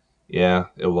 Yeah,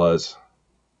 it was.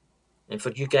 And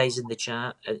for you guys in the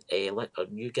chat, or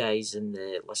you guys in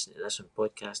the listening to this on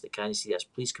podcast that can't see us,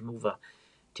 please come over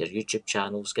to our YouTube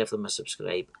channels, give them a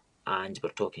subscribe, and we're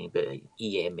talking about an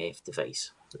EMF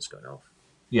device that's going off.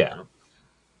 Yeah.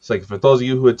 It's like for those of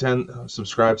you who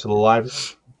subscribe to the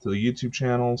live, to the YouTube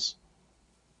channels.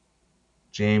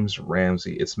 James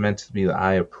Ramsey. It's meant to be the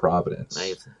eye of Providence.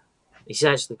 He's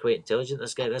actually quite intelligent.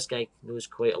 This guy knows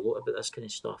quite a lot about this kind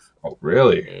of stuff. Oh,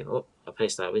 really? I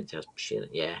pressed that. I went to share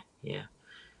it. Yeah.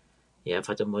 I've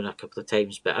had him on a couple of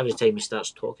times, but every time he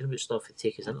starts talking about stuff, he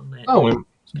takes his internet. Oh,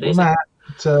 we might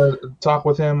have to talk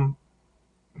with him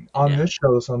on this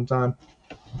show sometime.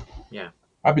 Yeah,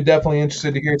 I'd be definitely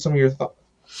interested to hear some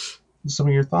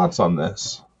of your thoughts on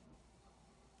this.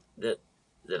 There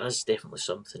is definitely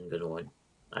something going on.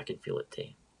 I can feel it too.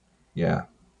 Yeah.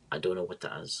 I don't know what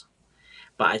it is,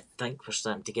 but I think we're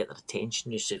starting to get their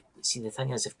attention. See, the thing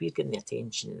is, if we're getting the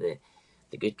attention of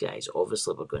the good guys,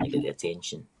 obviously we're going to get the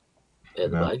attention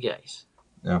of the bad guys.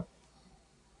 Yeah.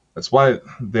 That's why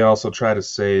they also try to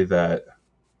say that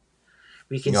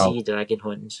we can see you dragon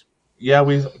huntings. Yeah,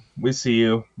 we see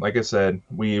you. Like I said,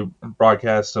 we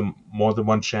broadcast on more than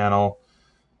one channel.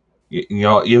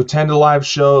 You attend the live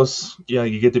shows.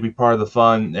 You get to be part of the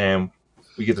fun, and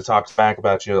we get to talk back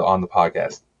about you on the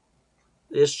podcast.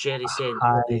 There's Jerry saying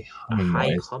high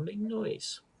humming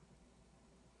noise.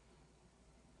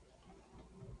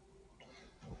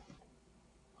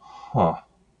 Huh.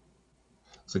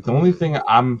 It's like the only thing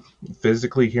I'm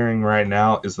physically hearing right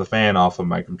now is the fan off of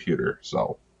my computer,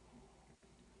 so.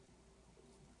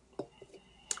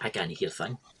 I can't hear a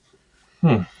thing.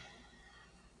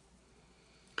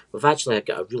 We've actually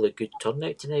got a really good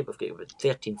turnout tonight. We've got about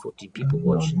 13, 14 people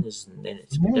watching us, and then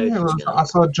it's I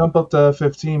saw it jump up to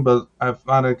 15, but I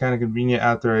found it kind of convenient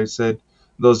after I said,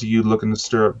 those of you looking to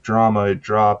stir up drama, it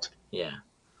dropped. Yeah.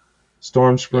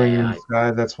 Storm spring in the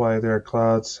sky, that's why there are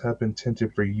clouds, have been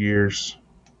tinted for years.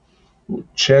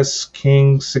 Chess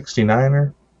King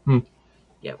 69er?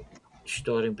 Yep.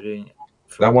 Storm brewing.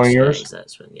 That one of yours?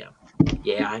 That's one, yeah.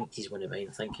 Yeah, I think he's one of mine.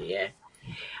 Thank you, yeah.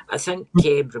 I think,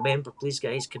 remember, please,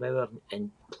 guys, come out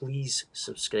and please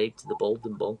subscribe to the Bald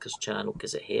and Bonkers channel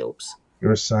because it helps.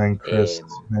 You're saying, Chris,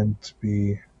 it's meant to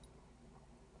be.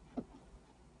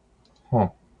 Huh.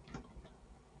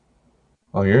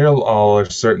 Well, you're all are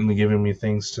certainly giving me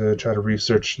things to try to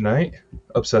research tonight,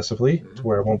 obsessively, to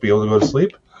where I won't be able to go to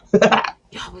sleep.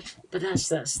 Yeah, but that's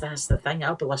the thing.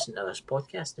 I'll be listening to this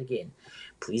podcast again.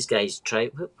 Please, guys, try.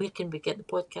 Where can we get the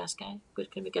podcast, guy? Where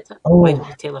can we get it? Oh. Why don't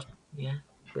you tell us? Yeah.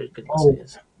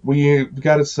 We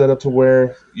got it set up to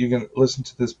where you can listen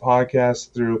to this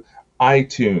podcast through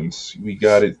iTunes. We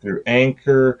got it through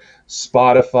Anchor,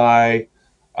 Spotify.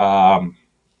 Let's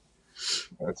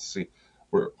see.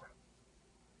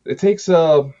 It takes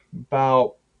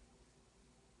about.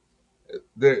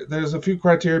 There's a few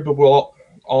criteria, but we're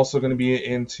also going to be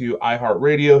into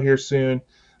iHeartRadio here soon,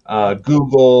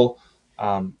 Google,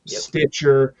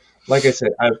 Stitcher. Like I said,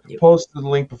 I've posted the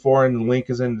link before, and the link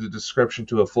is in the description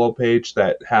to a flow page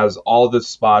that has all the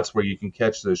spots where you can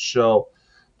catch this show.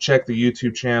 Check the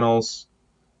YouTube channels.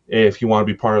 If you want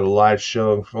to be part of the live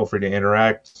show, feel free to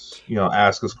interact.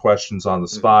 Ask us questions on the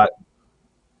spot.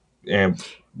 And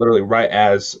literally right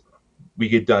as we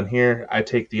get done here, I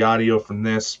take the audio from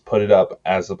this, put it up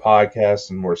as a podcast,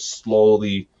 and we're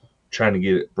slowly trying to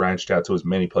get it branched out to as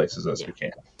many places as we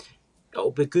can.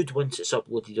 It'll be good once it's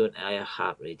uploaded on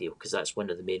iHeartRadio because that's one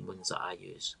of the main ones that I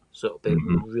use. So it'll be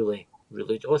really,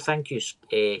 really. Oh, thank you,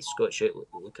 Scottish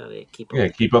Outlooker.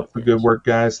 Keep up the good work,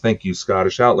 guys. Thank you,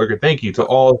 Scottish Outlooker. Thank you to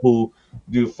all who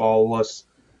do follow us.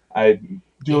 I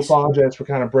do apologize for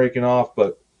kind of breaking off,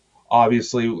 but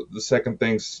obviously the second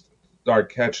things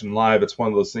start catching live, it's one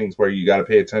of those things where you got to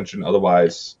pay attention.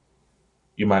 Otherwise,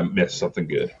 you might miss something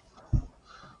good.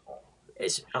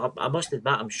 I must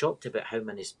admit, I'm shocked about how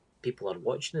many people are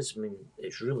watching this. I mean,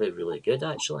 it's really, really good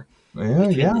actually. Between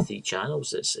the three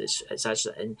channels, it's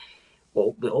actually. And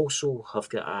we also have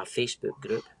got a Facebook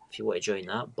group. If you want to join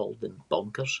that, Bald and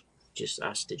Bonkers, just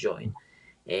ask to join.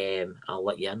 I'll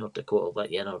let you in, or Dakota will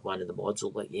let you in, or one of the mods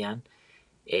will let you in.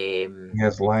 He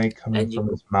has light coming from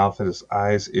his mouth and his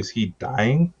eyes. Is he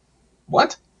dying?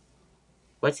 What?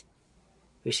 What?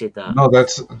 Who said that? No,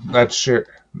 that's Sherry.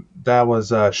 That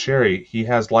was Sherry. He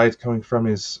has light coming from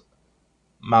his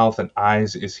mouth and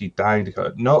eyes. Is he dying?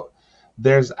 No,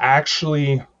 there's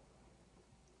actually.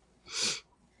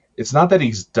 It's not that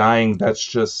he's dying. That's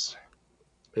just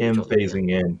him phasing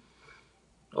in.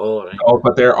 Oh, right. Oh,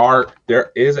 but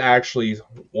there is actually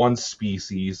one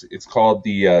species. It's called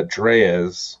the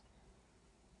Dreas.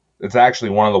 It's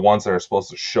actually one of the ones that are supposed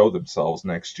to show themselves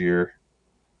next year.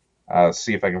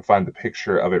 See if I can find the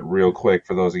picture of it real quick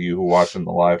for those of you who watch in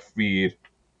the live feed.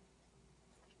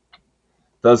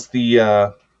 Does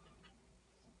the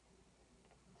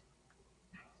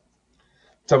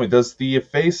tell me, does the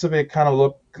face of it kind of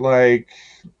look like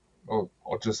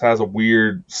it just has a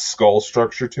weird skull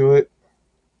structure to it?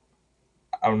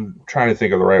 I'm trying to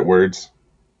think of the right words.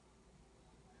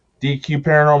 DQ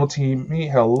Paranormal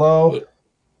TV, hello. Hey,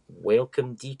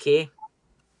 welcome, DK.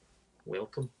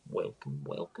 Welcome.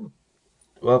 Welcome.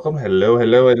 Hello,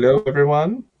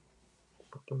 everyone.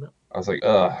 Welcome. I was like,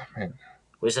 man.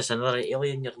 Was this another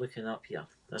alien you're looking up here?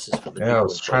 This is for the Yeah, I people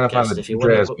was in trying to find podcast. the If you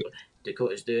wonder address. what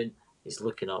Dakota's doing, he's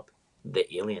looking up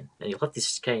the alien. And you'll have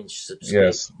to kind of subscribe.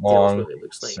 Yes, Tell us long. what it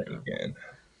looks like. Again.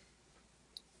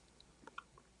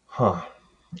 Huh.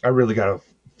 I really got to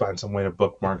find some way to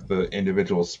bookmark the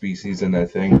individual species in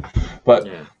that thing. But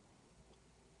yeah.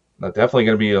 That's definitely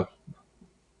going to be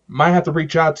might have to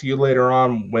reach out to you later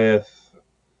on with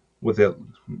it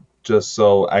just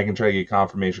so I can try to get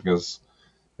confirmation because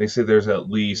they say there's at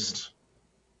least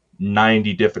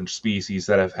 90 different species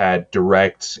that have had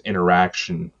direct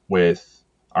interaction with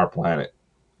our planet.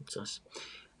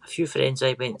 A few friends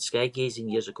I went sky gazing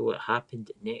years ago. It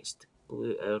happened next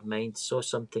blew our mind. Saw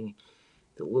something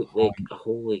that looked like a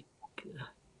holographic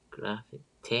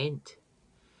tent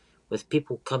with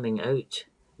people coming out.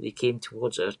 They came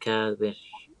towards our car. We're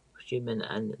human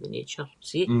and the nature.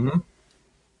 See, you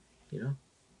know,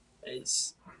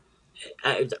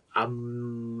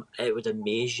 it would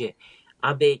amaze you.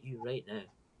 I bet you right now,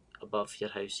 above your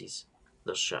houses,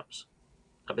 there's ships.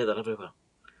 I bet they're everywhere.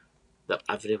 They're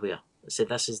everywhere. So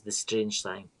this is the strange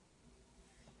thing.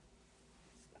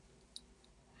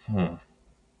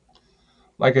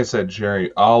 Like I said,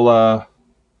 Jerry, I'll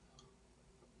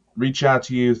reach out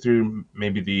to you through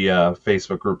maybe the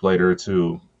Facebook group later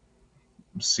to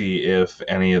see if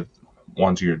any of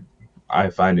ones I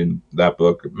find in that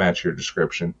book match your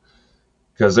description.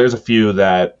 Because there's a few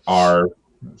that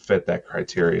fit that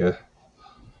criteria.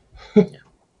 Yeah.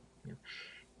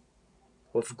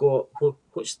 We've got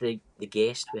what's the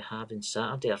guest we have on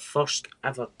Saturday? Our first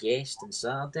ever guest on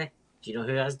Saturday. Do you know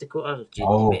who has Dakota? Do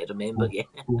you better remember? Yeah.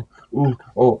 Come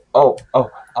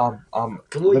on,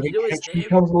 Living Living History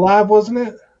comes alive, wasn't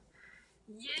it?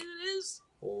 Yeah, it is.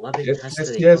 Living yes,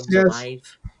 History yes, comes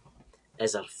alive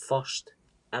as our first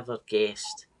ever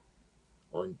guest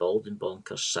on Bald and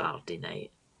Bonkers Saturday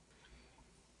night.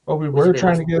 Well, we were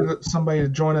trying to get somebody to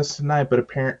join us tonight, but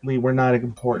apparently we're not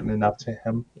important enough to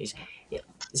him.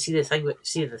 See the thing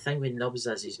with Nubs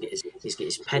is he's got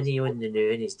his penny on the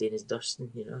new and he's doing his dusting,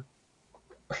 you know.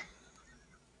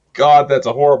 God, that's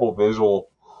a horrible visual.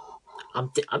 I'm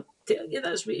telling you,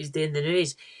 that's what he's doing the new.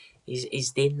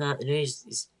 He's doing that the new.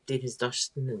 He's doing his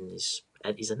dusting and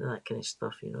he's into that kind of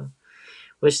stuff, you know.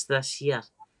 What's this here?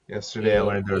 Yesterday I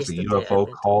learned there was a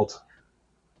UFO cult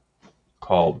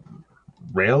called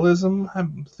Realism, I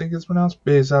think it's pronounced,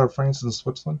 based out of France and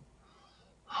Switzerland.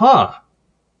 Huh.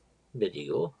 There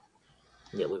you go.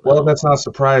 Yeah, well, that's not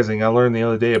surprising. I learned the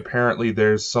other day apparently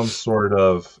there's some sort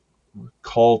of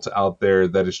cult out there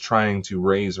that is trying to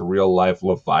raise a real life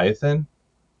Leviathan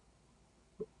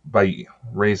by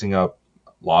raising up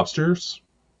lobsters.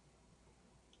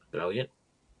 Brilliant.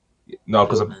 No,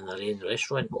 because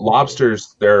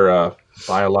lobsters, they're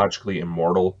biologically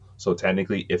immortal. So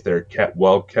technically, if they're kept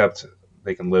well kept,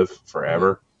 they can live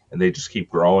forever, and they just keep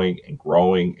growing and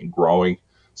growing and growing.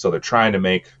 So they're trying to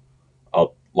make a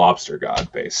lobster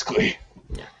god, basically.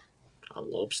 Yeah, a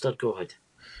lobster god.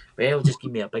 Well, just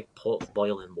give me a big pot of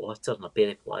boiling water and a pair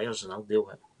of pliers, and I'll deal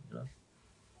with it. You know?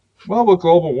 Well, with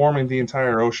global warming, the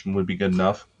entire ocean would be good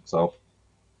enough. So.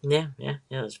 Yeah,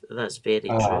 that's very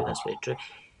true. That's very true.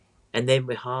 And then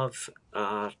we have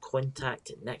our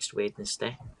contact next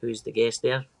Wednesday. Who's the guest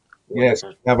there? Yes,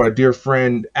 we have our dear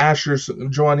friend Asher's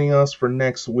joining us for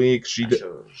next week.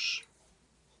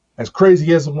 As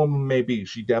crazy as a woman may be,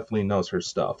 she definitely knows her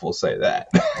stuff. We'll say that.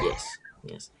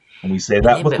 Yes. And we say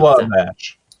that with love,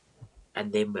 Ash.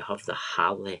 And then we have the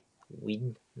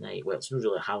Halloween night. Well, it's not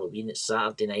really Halloween. It's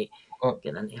Saturday night.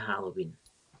 Getting into Halloween.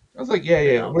 I was like,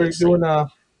 yeah. We're doing a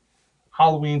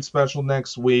Halloween special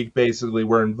next week. Basically,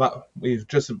 we've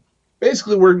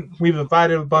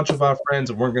invited a bunch of our friends,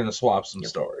 and we're going to swap some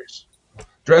stories.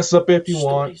 Dress up if you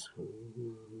want.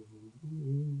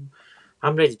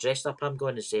 I'm ready dressed up. I'm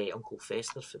going as Uncle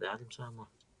Fester for the Addams Family.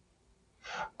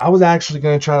 I was actually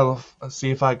going to try to see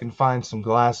if I can find some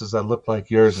glasses that look like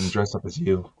yours and dress up as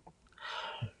you.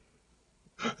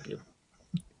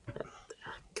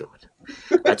 God,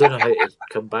 I don't know how to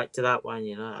come back to that one.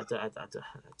 You know, I don't.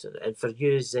 And for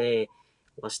you,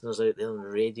 listeners out there in the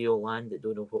radio land that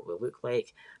don't know what we look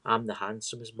like, I'm the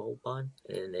handsomest bald man,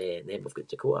 and then we've got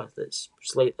Dakota that's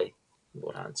slightly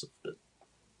more handsome, but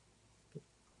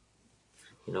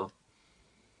you know.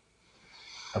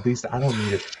 At least I don't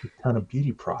need a ton of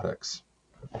beauty products.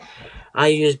 I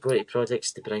use beauty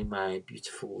products to bring my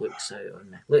beautiful looks out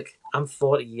on me. Look, I'm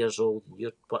 40 years old.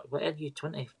 You're what are you,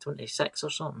 20, 26 or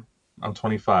something? I'm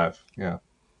 25. Yeah.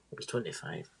 I was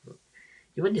 25.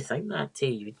 You wouldn't think that, Tay.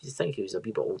 You'd think he was a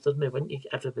wee bit older than me, wouldn't you,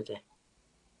 everybody?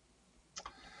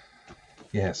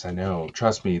 Yes, I know.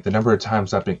 Trust me, the number of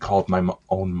times I've been called my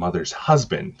own mother's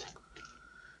husband.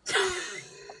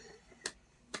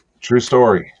 True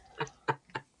story.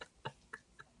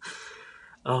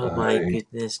 Oh my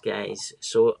goodness, guys.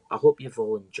 So I hope you've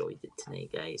all enjoyed it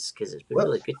tonight, guys, because it's been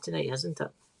really good tonight, hasn't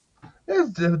it?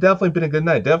 It's definitely been a good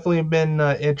night. Definitely been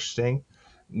interesting.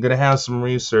 I'm going to have some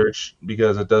research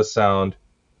because it does sound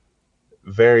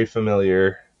very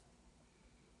familiar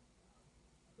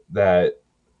that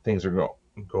things are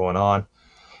going on.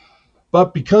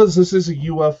 But because this is a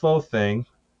UFO thing,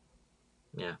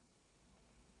 yeah,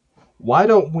 why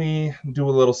don't we do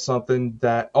a little something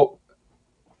that... Oh,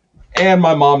 and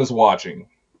my mom is watching.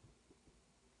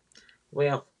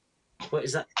 Well, what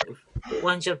is that?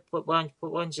 What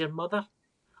one's your mother?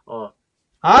 Oh,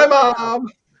 hi, Mom!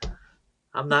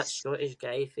 I'm that Scottish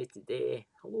guy for today.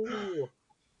 Hello.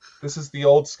 This is the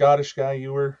old Scottish guy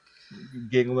you were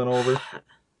giggling over.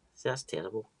 See, that's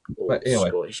terrible. But Old anyway,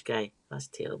 Scottish guy. That's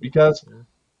terrible. Because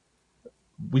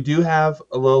we do have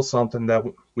a little something that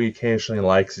we occasionally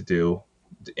like to do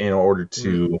in order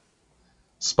to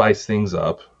spice things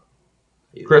up.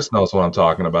 Chris knows what I'm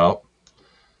talking about.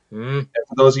 And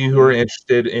for those of you who are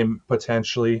interested in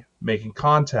potentially making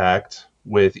contact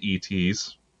with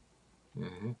ETs,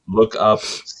 look up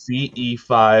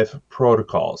CE5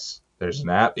 protocols. There's an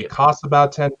app. It costs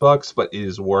about $10, but it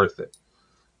is worth it.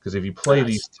 Because if you play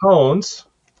these tones,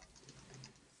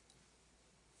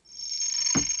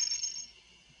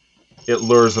 it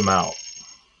lures them out.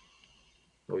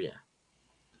 Oh, yeah.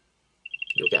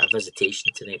 You'll get a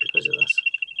visitation tonight because of this.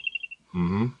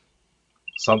 Mm-hmm.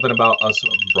 Something about us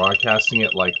broadcasting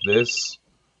it like this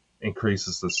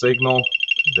increases the signal.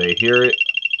 They hear it.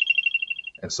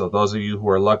 And so those of you who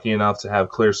are lucky enough to have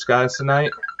clear skies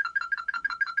tonight,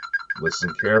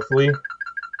 listen carefully.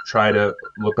 Try to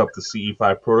look up the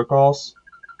CE5 protocols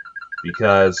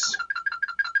because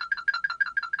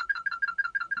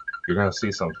you're going to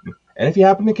see something. And if you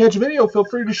happen to catch a video, feel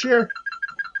free to share.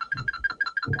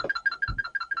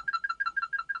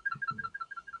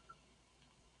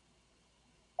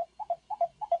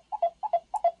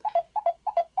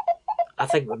 I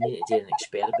think we need to do an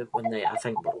experiment one night. I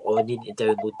think we all need to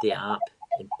download the app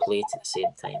and play it at the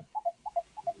same time.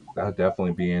 That would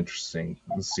definitely be interesting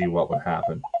to see what would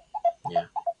happen. Yeah.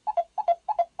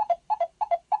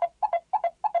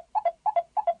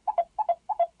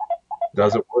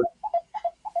 Does it work?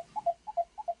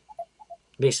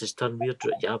 Makes us turn weird.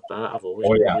 Yeah, I've always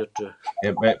been weird, Drew.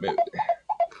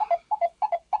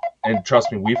 And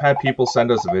trust me, we've had people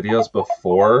send us videos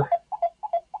before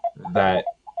that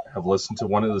have listened to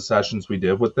one of the sessions we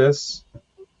did with this,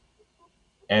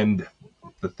 and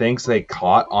the things they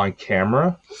caught on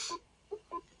camera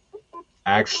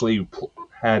actually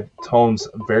had tones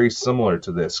very similar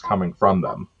to this coming from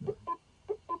them.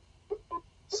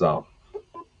 So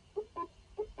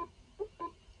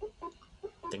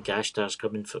I think Ashtar's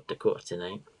coming for Dakota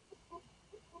tonight.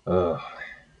 You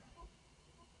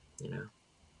know.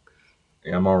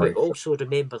 Yeah, I'm alright. But also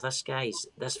remember this, guys.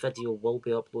 This video will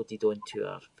be uploaded onto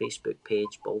our Facebook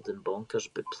page, Bald and Bonkers.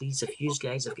 But please, if you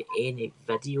guys have got any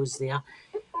videos there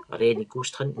or any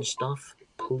ghost hunting stuff,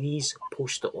 please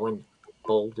post it on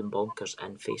Bald and Bonkers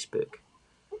and Facebook.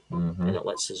 Mm-hmm. And it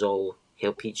lets us all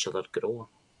help each other grow.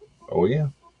 Oh, yeah.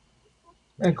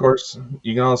 And of course,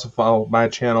 you can also follow my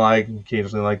channel. I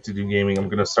occasionally like to do gaming. I'm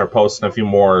going to start posting a few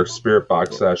more Spirit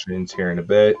Box sessions here in a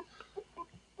bit.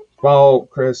 Follow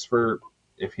Chris for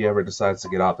if he ever decides to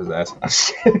get off his ass.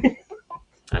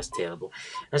 That's terrible.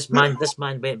 This man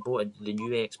went and bought the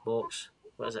new Xbox.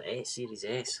 What is it? S Series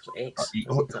S or X?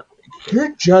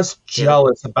 You're just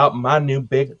jealous about my new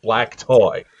big black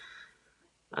toy.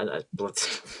 I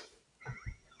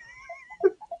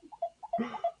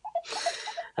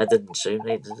didn't sound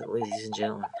right, did it, ladies and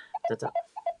gentlemen? Did it?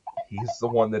 He's the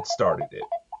one that started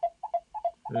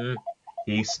it.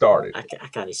 He started. I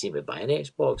can't see me buying an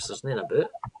Xbox. There's nothing about it.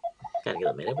 Can't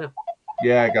get them anywhere.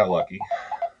 Yeah, I got lucky.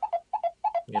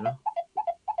 You know.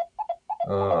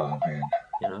 Oh man.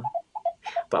 You know.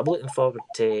 But I'm looking forward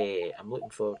to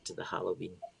the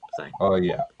Halloween thing. Oh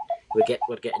yeah. We're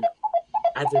getting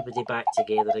everybody back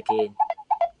together again.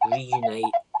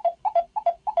 Reunite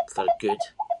for good.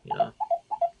 You know.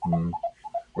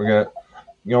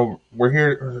 We're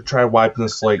here to try wiping the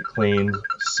slate clean.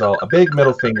 So a big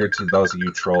middle finger to those of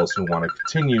you trolls who want to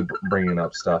continue bringing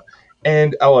up stuff.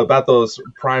 And about those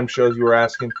Prime shows you were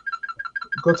asking,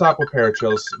 go talk with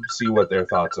Parachills, see what their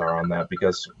thoughts are on that,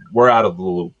 because we're out of the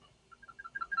loop.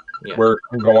 Yeah. We're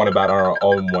going about our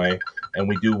own way, and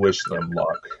we do wish them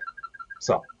luck.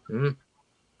 So,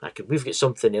 we've got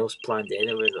something else planned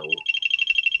anyway, though.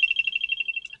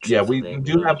 Yeah, we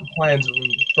do have plans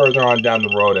further on down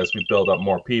the road as we build up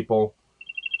more people.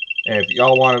 And if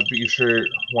y'all want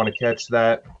to catch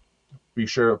that, be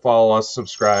sure to follow us,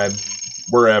 subscribe.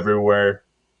 We're everywhere.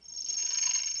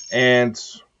 And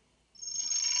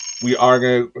we are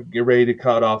going to get ready to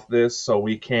cut off this so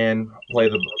we can play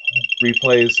the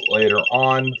replays later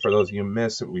on. For those of you who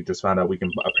missed it, we just found out we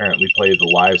can apparently play the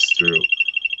lives through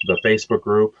the Facebook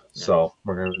group. Yeah. So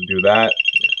we're going to do that.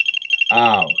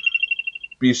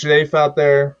 Be safe out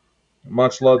there.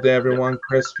 Much love to everyone.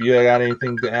 Chris, if you got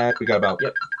anything to add, we got about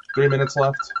 3 minutes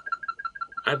left.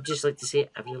 I'd just like to say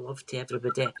every love to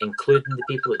everybody, including the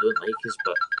people that don't like us,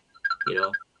 but,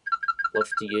 love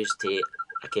to use to,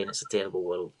 again, it's a terrible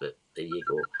world, but there you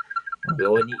go. We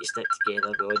all need to stick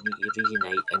together, we all need to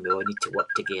reunite, and we all need to work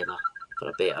together for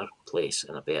a better place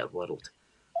and a better world.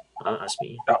 That's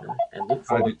me. And look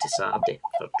forward to Saturday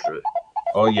for Drew.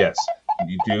 Oh, yes.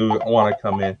 You do want to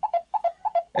come in.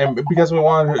 And because we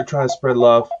want to try to spread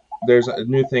love, there's a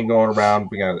new thing going around.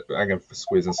 I can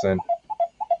squeeze this in.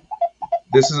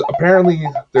 This is apparently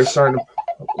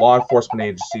law enforcement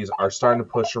agencies are starting to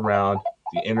push around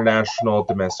the international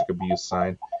domestic abuse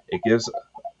sign. It gives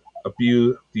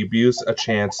the abuse a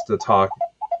chance to talk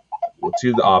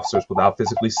to the officers without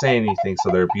physically saying anything, so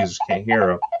their abusers can't hear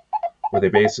them. Where they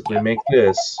basically make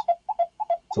this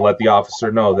to let the officer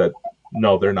know that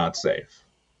no, they're not safe.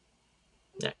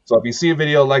 Yeah. So if you see a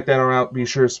video like that around, be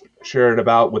sure to share it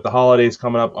about. With the holidays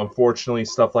coming up, unfortunately,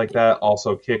 stuff like that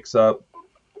also kicks up.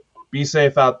 Be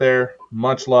safe out there.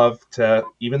 Much love to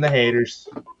even the haters.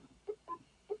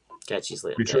 Catch you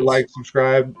later. Be sure to like,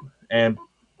 subscribe, and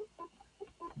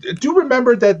do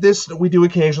remember that we do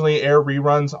occasionally air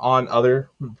reruns on other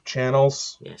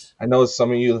channels. Yes. I know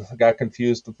some of you got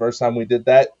confused the first time we did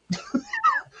that.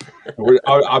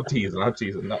 I'm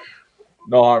teasing.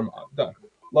 No harm done.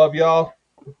 Love y'all.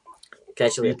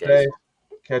 Catch you later, guys.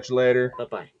 Catch you later.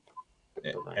 Bye-bye.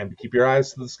 And keep your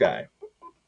eyes to the sky.